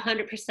not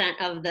 100%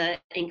 of the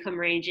income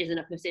range is in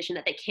a position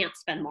that they can't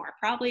spend more.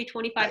 Probably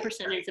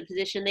 25% is a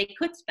position they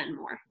could spend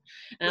more.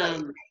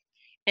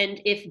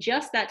 And if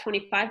just that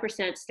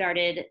 25%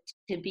 started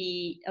to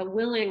be a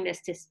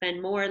willingness to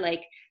spend more,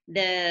 like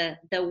the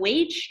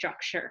wage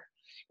structure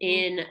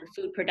in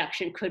food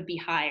production could be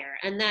higher.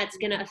 And that's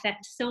going to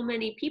affect so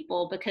many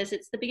people because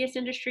it's the biggest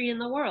industry in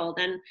the world.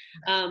 And,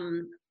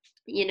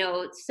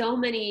 so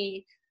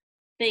many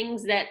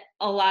things that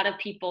a lot of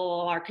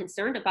people are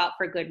concerned about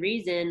for good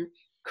reason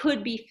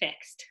could be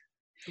fixed.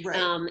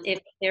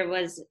 If there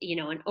was,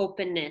 an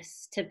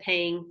openness to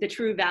paying the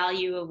true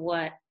value of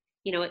what,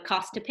 it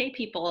costs to pay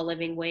people a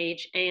living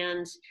wage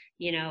and,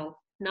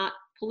 not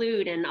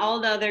pollute and all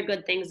the other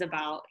good things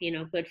about,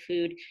 good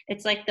food.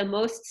 It's like the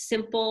most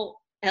simple,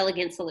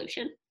 elegant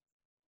solution.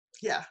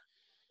 Yeah.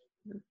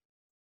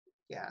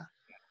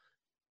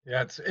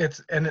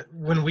 And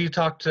when we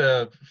talk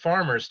to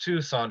farmers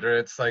too, Sandra,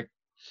 it's like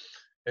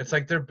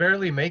they're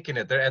barely making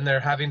it there, and they're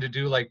having to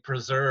do like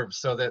preserves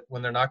so that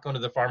when they're not going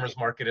to the farmer's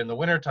market in the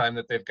wintertime,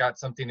 that they've got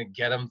something to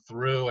get them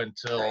through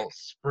until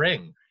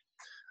spring.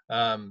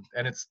 And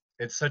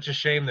it's such a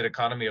shame that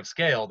economy of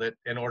scale, that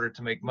in order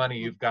to make money,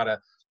 you've got to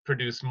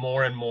produce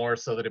more and more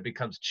so that it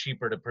becomes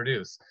cheaper to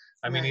produce.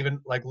 I mean,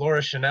 even like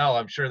Laura Chanel,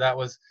 I'm sure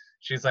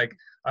she's like,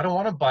 I don't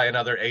want to buy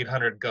another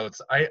 800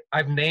 goats.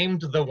 I've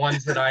named the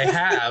ones that I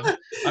have.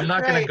 I'm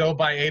not going to go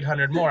buy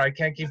 800 more. I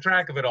can't keep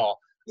track of it all.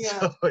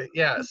 So,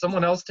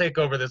 someone else take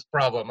over this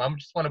problem. I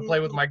just want to play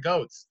with my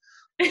goats.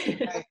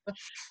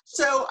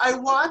 So I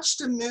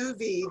watched a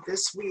movie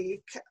this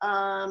week,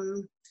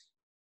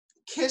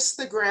 Kiss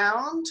the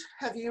Ground.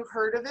 Have you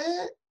heard of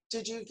it?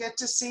 Did you get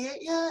to see it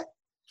yet?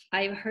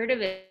 I've heard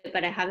of it,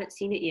 but I haven't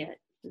seen it yet.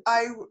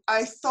 I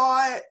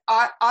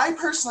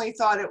personally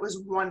thought it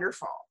was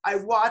wonderful. I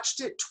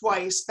watched it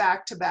twice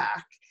back to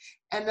back,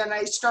 and then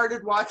I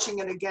started watching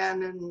it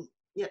again, and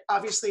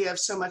obviously I have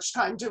so much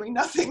time doing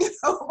nothing at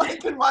home, I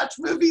can watch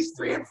movies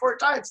 3 and 4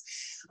 times.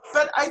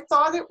 But I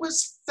thought it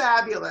was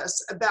fabulous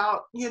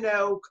about,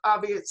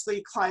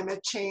 obviously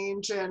climate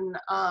change and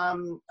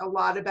a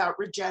lot about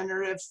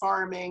regenerative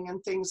farming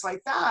and things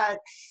like that.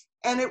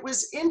 And it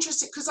was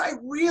interesting because I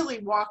really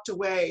walked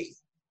away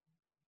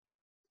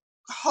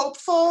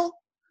hopeful,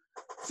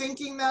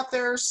 thinking that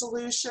there are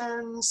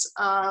solutions.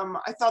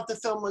 I thought the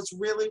film was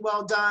really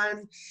well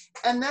done.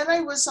 And then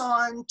I was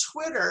on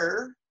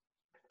Twitter,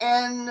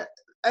 and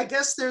I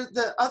guess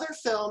the other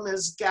film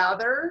is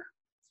Gather,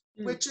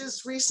 which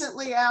is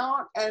recently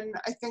out. And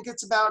I think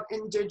it's about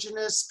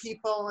indigenous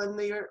people and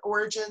the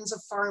origins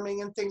of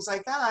farming and things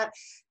like that.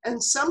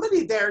 And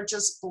somebody there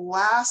just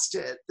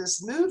blasted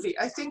this movie.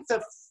 I think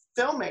the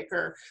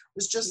filmmaker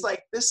was just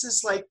like, this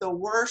is like the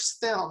worst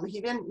film.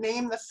 He didn't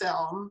name the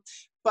film,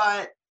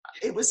 but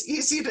it was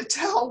easy to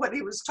tell what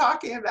he was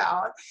talking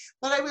about.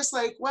 But I was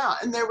like, wow.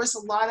 And there was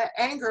a lot of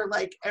anger,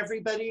 like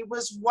everybody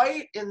was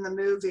white in the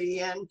movie,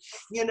 and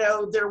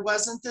there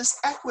wasn't this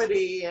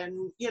equity,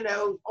 and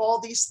all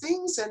these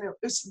things. And it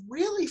was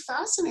really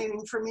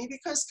fascinating for me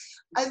because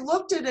I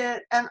looked at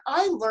it and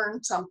I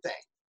learned something.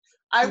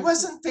 I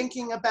wasn't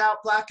thinking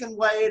about black and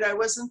white. I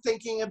wasn't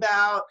thinking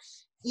about,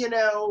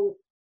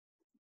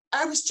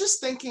 I was just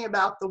thinking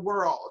about the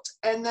world.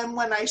 And then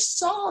when I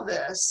saw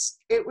this,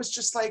 it was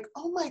just like,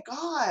 oh my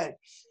God,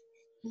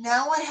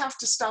 now I have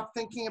to stop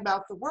thinking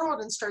about the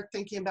world and start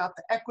thinking about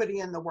the equity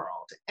in the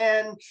world.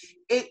 And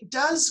it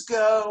does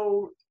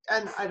go,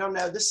 and I don't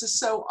know, this is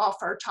so off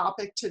our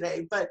topic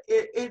today, but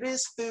it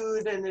is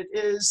food, and it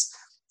is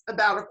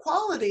about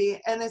equality.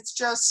 And it's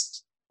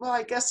just, well,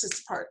 I guess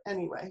it's part,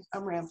 anyway,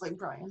 I'm rambling,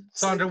 Brian.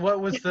 Sandra,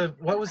 what was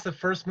the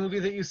first movie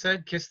that you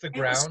said? Kiss the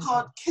Ground? It was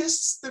called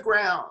Kiss the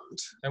Ground.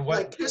 And what?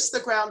 Like Kiss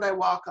the Ground I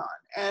Walk On.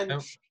 And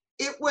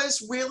it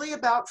was really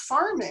about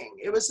farming.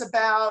 It was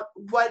about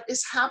what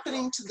is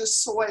happening to the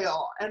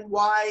soil and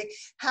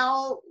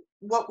how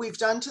what we've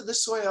done to the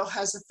soil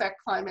has affected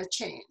climate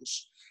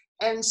change.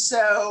 And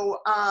so,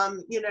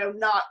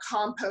 not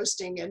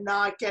composting and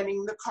not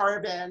getting the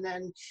carbon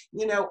and,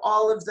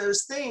 all of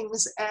those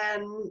things.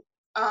 And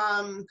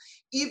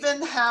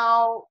even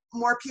how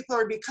more people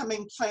are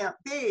becoming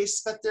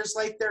plant-based, but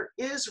there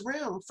is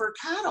room for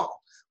cattle.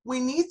 We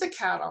need the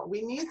cattle.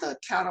 We need the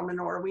cattle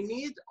manure. We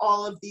need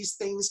all of these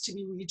things to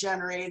be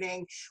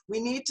regenerating. We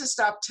need to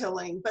stop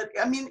tilling. But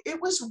I mean,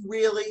 it was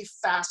really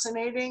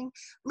fascinating.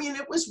 I mean,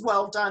 it was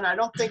well done. I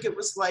don't think it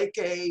was like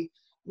a,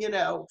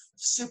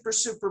 super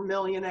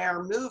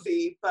millionaire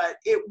movie, but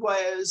it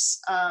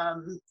was,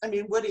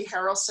 Woody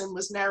Harrelson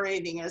was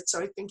narrating it, so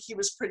I think he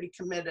was pretty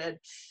committed.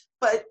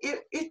 But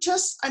it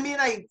just,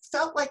 I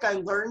felt like I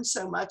learned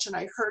so much, and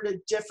I heard a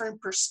different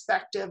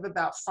perspective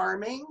about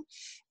farming.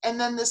 And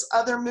then this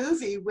other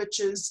movie, which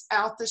is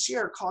out this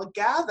year called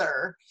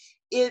Gather,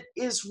 it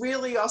is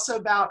really also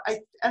about,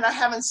 and I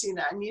haven't seen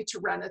it, I need to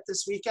rent it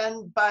this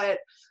weekend, but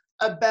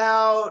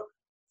about,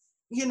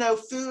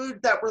 food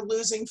that we're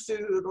losing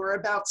food, or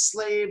about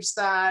slaves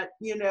that,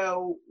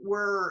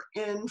 were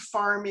in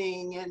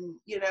farming and,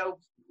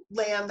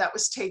 land that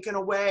was taken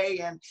away,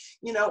 and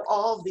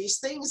all of these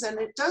things. And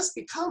it does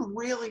become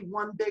really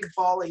one big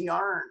ball of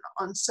yarn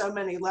on so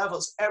many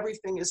levels.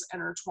 Everything is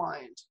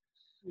intertwined.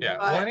 Yeah.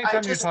 But Well,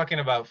 anytime you're talking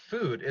about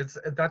food,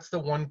 that's the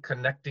one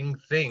connecting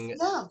thing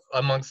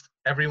amongst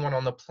everyone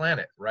on the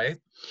planet, right?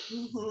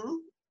 Mm-hmm.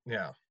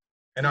 Yeah.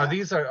 And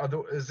is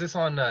this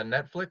on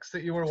Netflix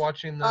that you were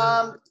watching?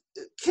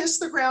 Kiss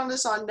the Ground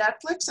is on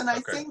Netflix, and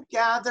I think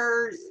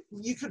Gather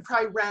you could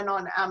probably rent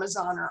on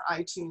Amazon or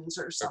iTunes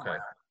or somewhere.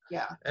 Okay.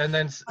 Yeah. And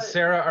then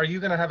Sarah, are you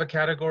going to have a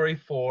category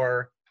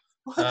for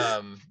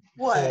what?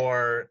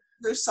 For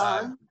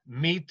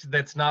meat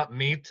that's not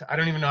meat? I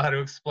don't even know how to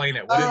explain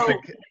it. What is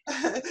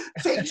it?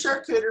 Fake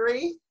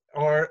charcuterie.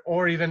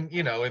 Or even,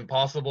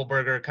 Impossible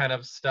Burger kind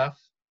of stuff?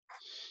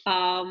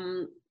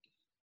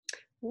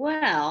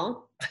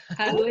 Well,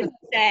 I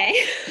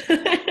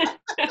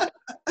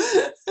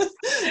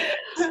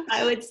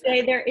would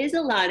say there is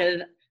a lot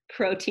of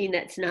protein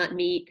that's not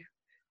meat,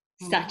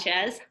 such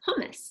as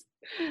hummus.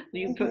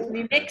 We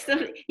mix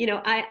them,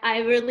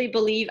 I really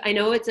believe, I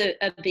know it's a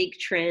big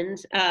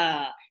trend,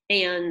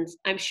 and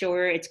I'm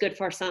sure it's good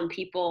for some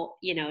people,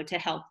 to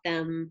help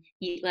them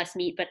eat less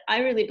meat, but I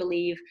really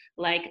believe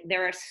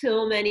there are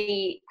so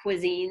many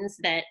cuisines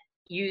that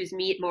use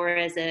meat more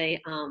as a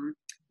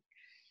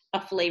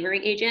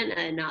flavoring agent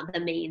and not the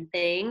main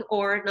thing,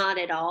 or not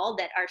at all,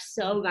 that are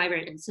so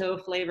vibrant and so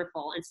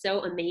flavorful and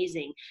so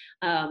amazing,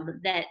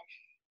 that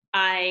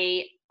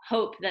I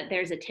hope that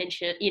there's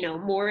attention,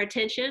 more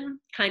attention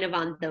kind of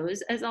on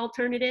those as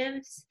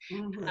alternatives,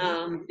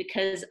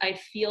 because I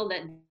feel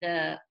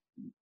that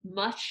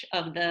much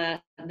of the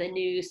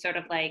new sort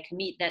of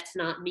meat that's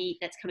not meat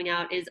that's coming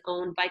out is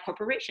owned by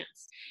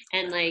corporations,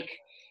 and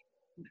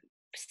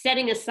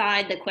setting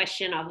aside the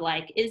question of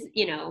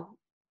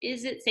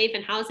is it safe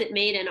and how is it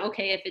made, and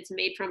okay, if it's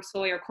made from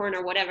soy or corn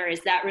or whatever, is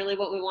that really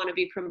what we want to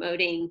be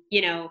promoting,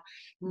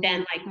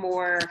 then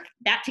more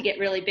that to get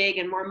really big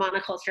and more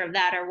monoculture of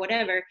that or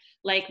whatever.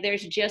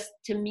 There's just,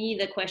 to me,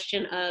 the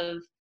question of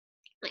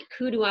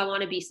who do I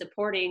want to be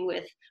supporting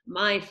with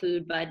my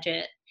food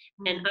budget,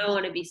 and I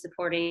want to be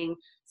supporting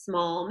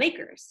small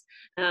makers,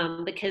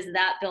 because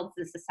that builds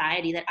the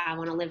society that I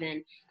want to live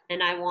in,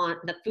 and I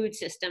want the food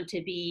system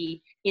to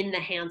be in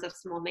the hands of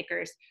small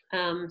makers.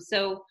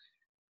 So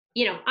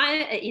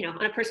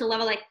on a personal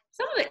level,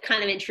 some of it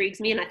kind of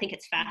intrigues me, and I think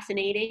it's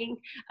fascinating.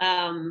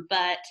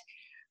 But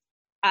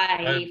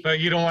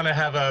you don't want to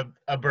have a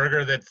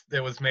burger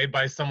that was made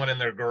by someone in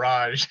their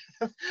garage.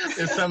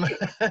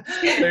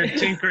 They're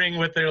tinkering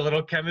with their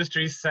little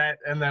chemistry set,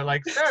 and they're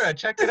like, Sarah,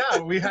 check it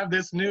out. We have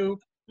this new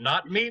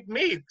not meat.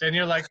 And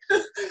you're like,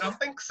 I don't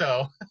think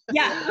so.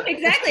 Yeah,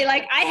 exactly.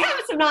 I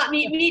have some not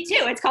meat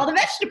too. It's called a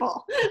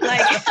vegetable.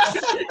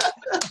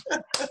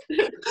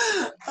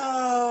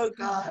 Oh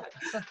God,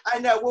 I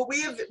know. Well,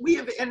 we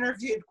have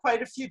interviewed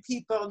quite a few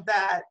people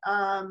that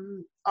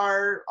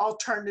are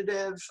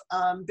alternative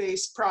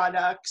based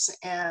products,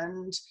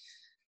 and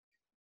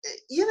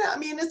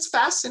it's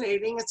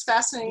fascinating. It's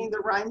fascinating, the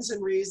rhymes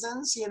and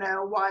reasons,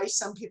 why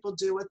some people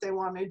do what they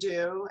want to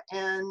do.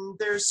 And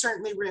there's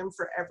certainly room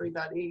for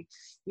everybody,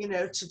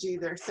 to do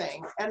their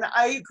thing. And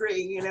I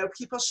agree,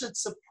 people should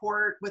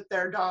support with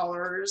their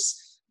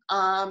dollars,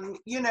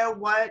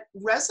 what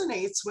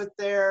resonates with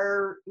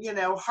their,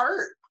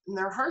 heart and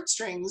their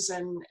heartstrings,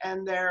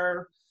 and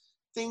their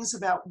things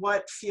about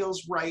what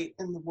feels right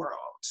in the world,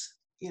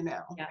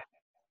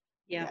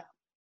 Yeah.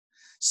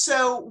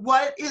 So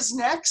what is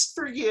next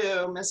for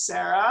you, Miss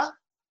Sarah?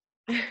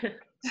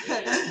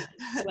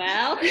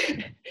 Well,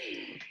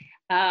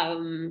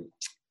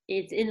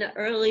 it's in the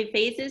early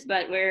phases,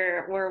 but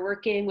we're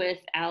working with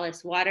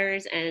Alice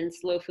Waters and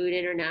Slow Food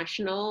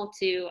International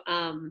to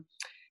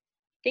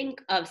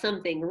think of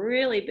something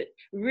really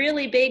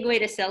big way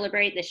to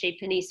celebrate the Chez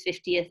Panisse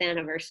 50th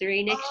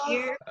anniversary next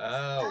year.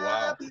 Oh,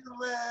 wow.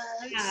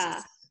 Fabulous.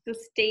 Yeah, so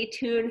stay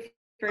tuned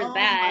for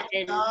that.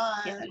 My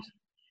God.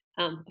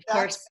 Of That's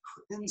course,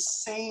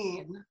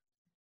 insane.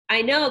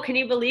 I know. Can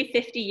you believe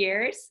 50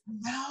 years?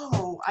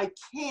 No, I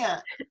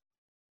can't.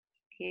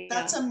 Yeah.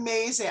 That's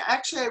amazing.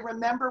 Actually, I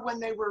remember when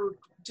they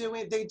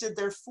did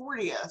their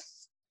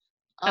 40th.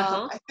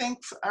 I think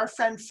our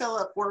friend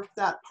Philip worked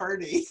that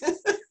party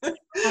as a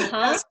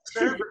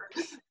server.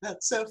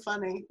 That's so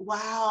funny.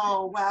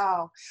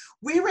 Wow.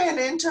 We ran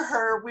into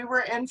her. We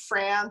were in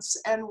France,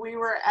 and we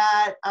were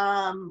at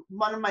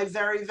one of my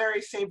very, very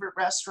favorite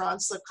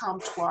restaurants, Le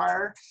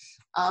Comptoir.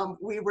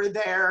 We were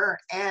there,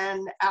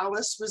 and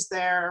Alice was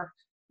there,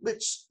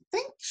 which I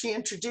think she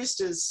introduced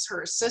as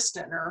her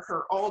assistant or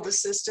her old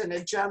assistant,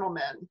 a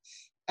gentleman.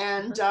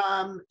 And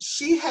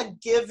she had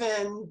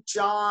given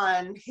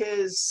John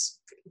his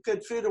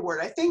Good Food Award.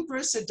 I think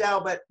Bruce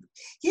Adele, but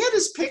he had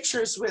his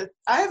pictures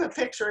I have a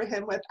picture of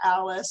him with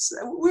Alice.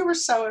 We were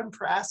so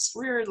impressed.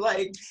 We were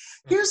like,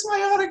 here's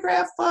my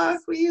autograph book.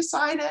 Will you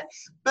sign it?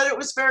 But it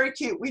was very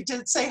cute. We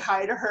did say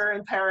hi to her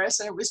in Paris,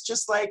 and it was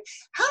just like,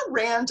 how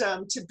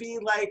random to be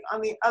like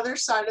on the other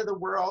side of the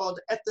world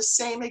at the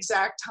same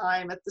exact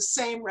time, at the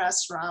same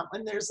restaurant,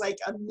 when there's like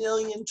a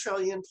million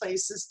trillion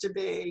places to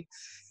be.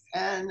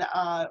 And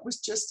it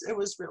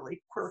was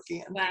really quirky.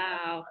 And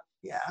wow.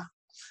 Yeah.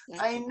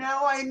 I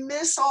know. I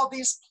miss all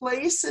these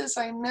places.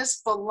 I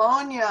miss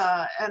Bologna,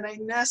 and I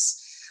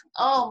miss,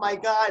 oh my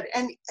God.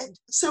 And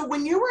so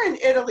when you were in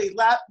Italy,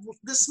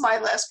 this is my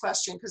last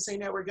question because I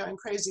know we're going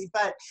crazy,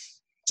 but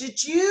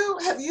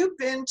have you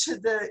been to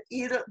the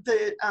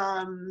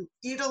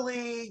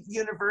Italy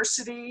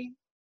University?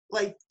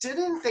 Like,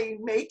 didn't they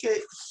make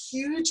it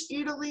huge,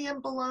 Italy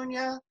in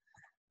Bologna?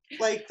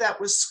 Like that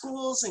was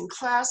schools and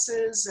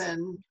classes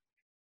and.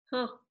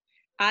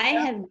 I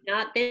have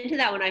not been to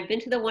that one. I've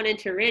been to the one in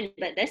Turin,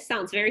 but this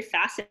sounds very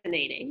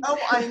fascinating. Oh,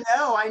 I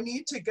know. I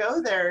need to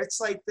go there.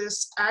 It's like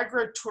this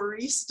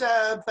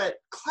agroturista, but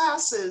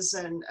classes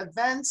and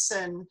events,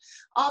 and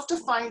I'll have to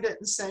find it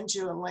and send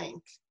you a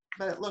link.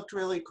 But it looked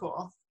really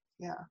cool.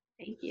 Yeah.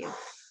 Thank you.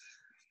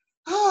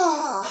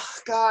 Oh,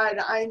 God,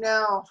 I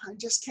know. I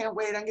just can't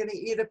wait. I'm going to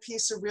eat a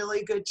piece of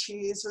really good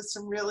cheese with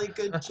some really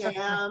good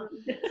jam.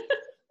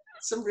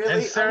 Some really.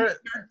 And Sarah,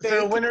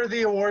 when are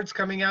the awards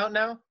coming out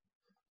now?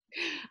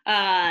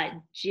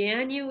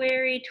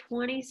 January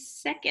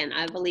 22nd,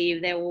 I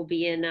believe they will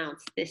be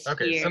announced this year.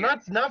 Okay, so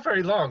not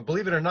very long.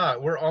 Believe it or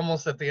not, we're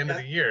almost at the end of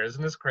the year.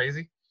 Isn't this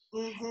crazy?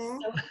 Mm-hmm.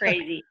 So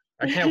crazy.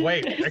 I can't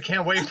wait. I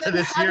can't wait for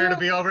this year to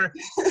be over.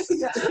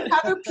 Yeah.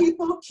 How do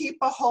people keep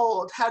a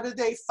hold? How do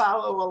they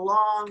follow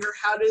along? Or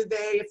how do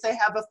they, if they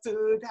have a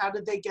food, how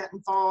do they get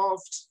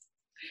involved?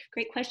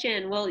 Great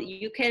question. Well,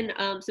 you can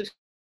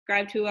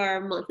subscribe to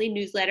our monthly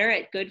newsletter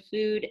at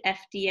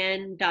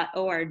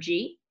goodfoodfdn.org.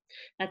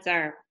 That's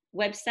our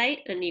website,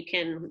 and you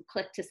can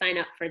click to sign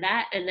up for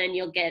that, and then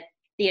you'll get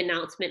the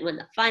announcement when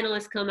the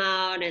finalists come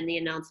out, and the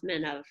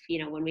announcement of,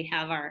 when we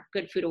have our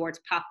Good Food Awards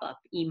pop-up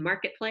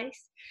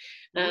e-marketplace.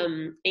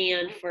 And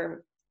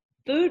for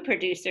food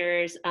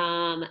producers,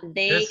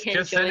 they can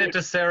just send it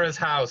to Sarah's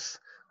house.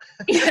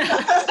 Yeah.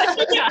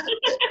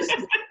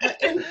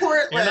 In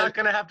Portland. You're not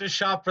going to have to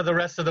shop for the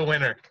rest of the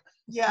winter.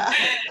 Yeah.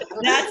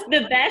 That's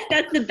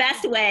the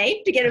best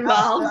way to get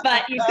involved,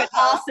 but you could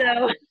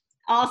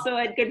also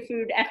at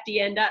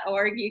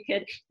goodfoodfdn.org, you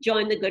could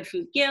join the Good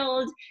Food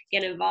Guild,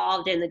 get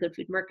involved in the Good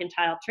Food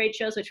Mercantile trade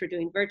shows, which we're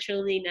doing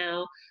virtually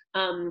now.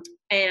 And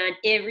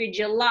every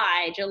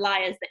July is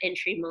the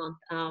entry month.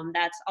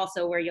 That's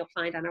also where you'll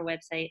find on our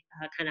website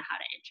kind of how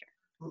to enter.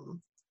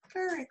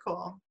 Very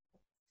cool.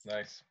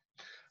 Nice.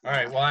 All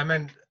right. Well, I'm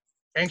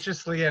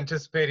anxiously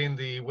anticipating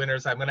the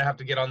winners. I'm going to have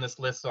to get on this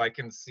list so I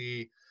can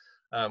see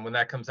when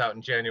that comes out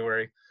in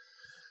January.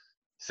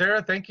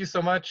 Sarah, thank you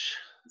so much.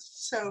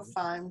 So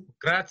fun.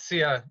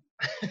 Grazie.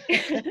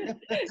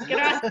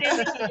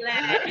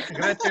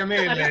 Grazie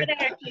mille.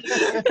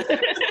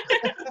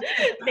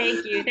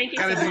 Thank you. Thank you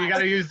so much. You got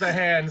to use the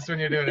hands when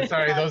you're doing it.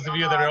 Sorry, those of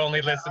you that are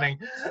only listening.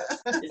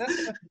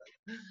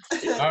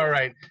 All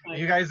right.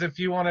 You guys, if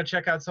you want to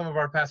check out some of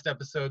our past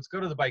episodes,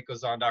 go to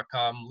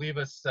thebitegoeson.com. Leave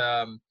us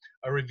a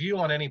review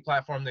on any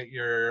platform that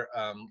you're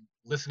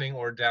listening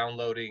or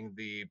downloading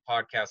the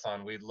podcast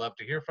on. We'd love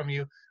to hear from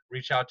you.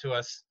 Reach out to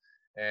us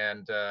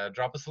and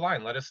drop us a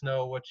line. Let us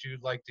know what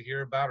you'd like to hear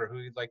about or who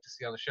you'd like to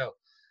see on the show.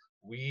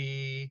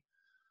 We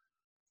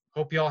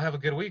hope you all have a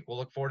good week. We'll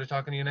look forward to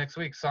talking to you next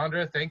week.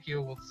 Sandra, thank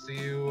you. We'll see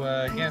you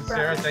again.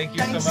 Sarah, thank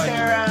you so much.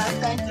 Sarah,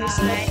 thank you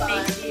so much.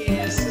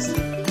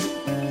 Thank you.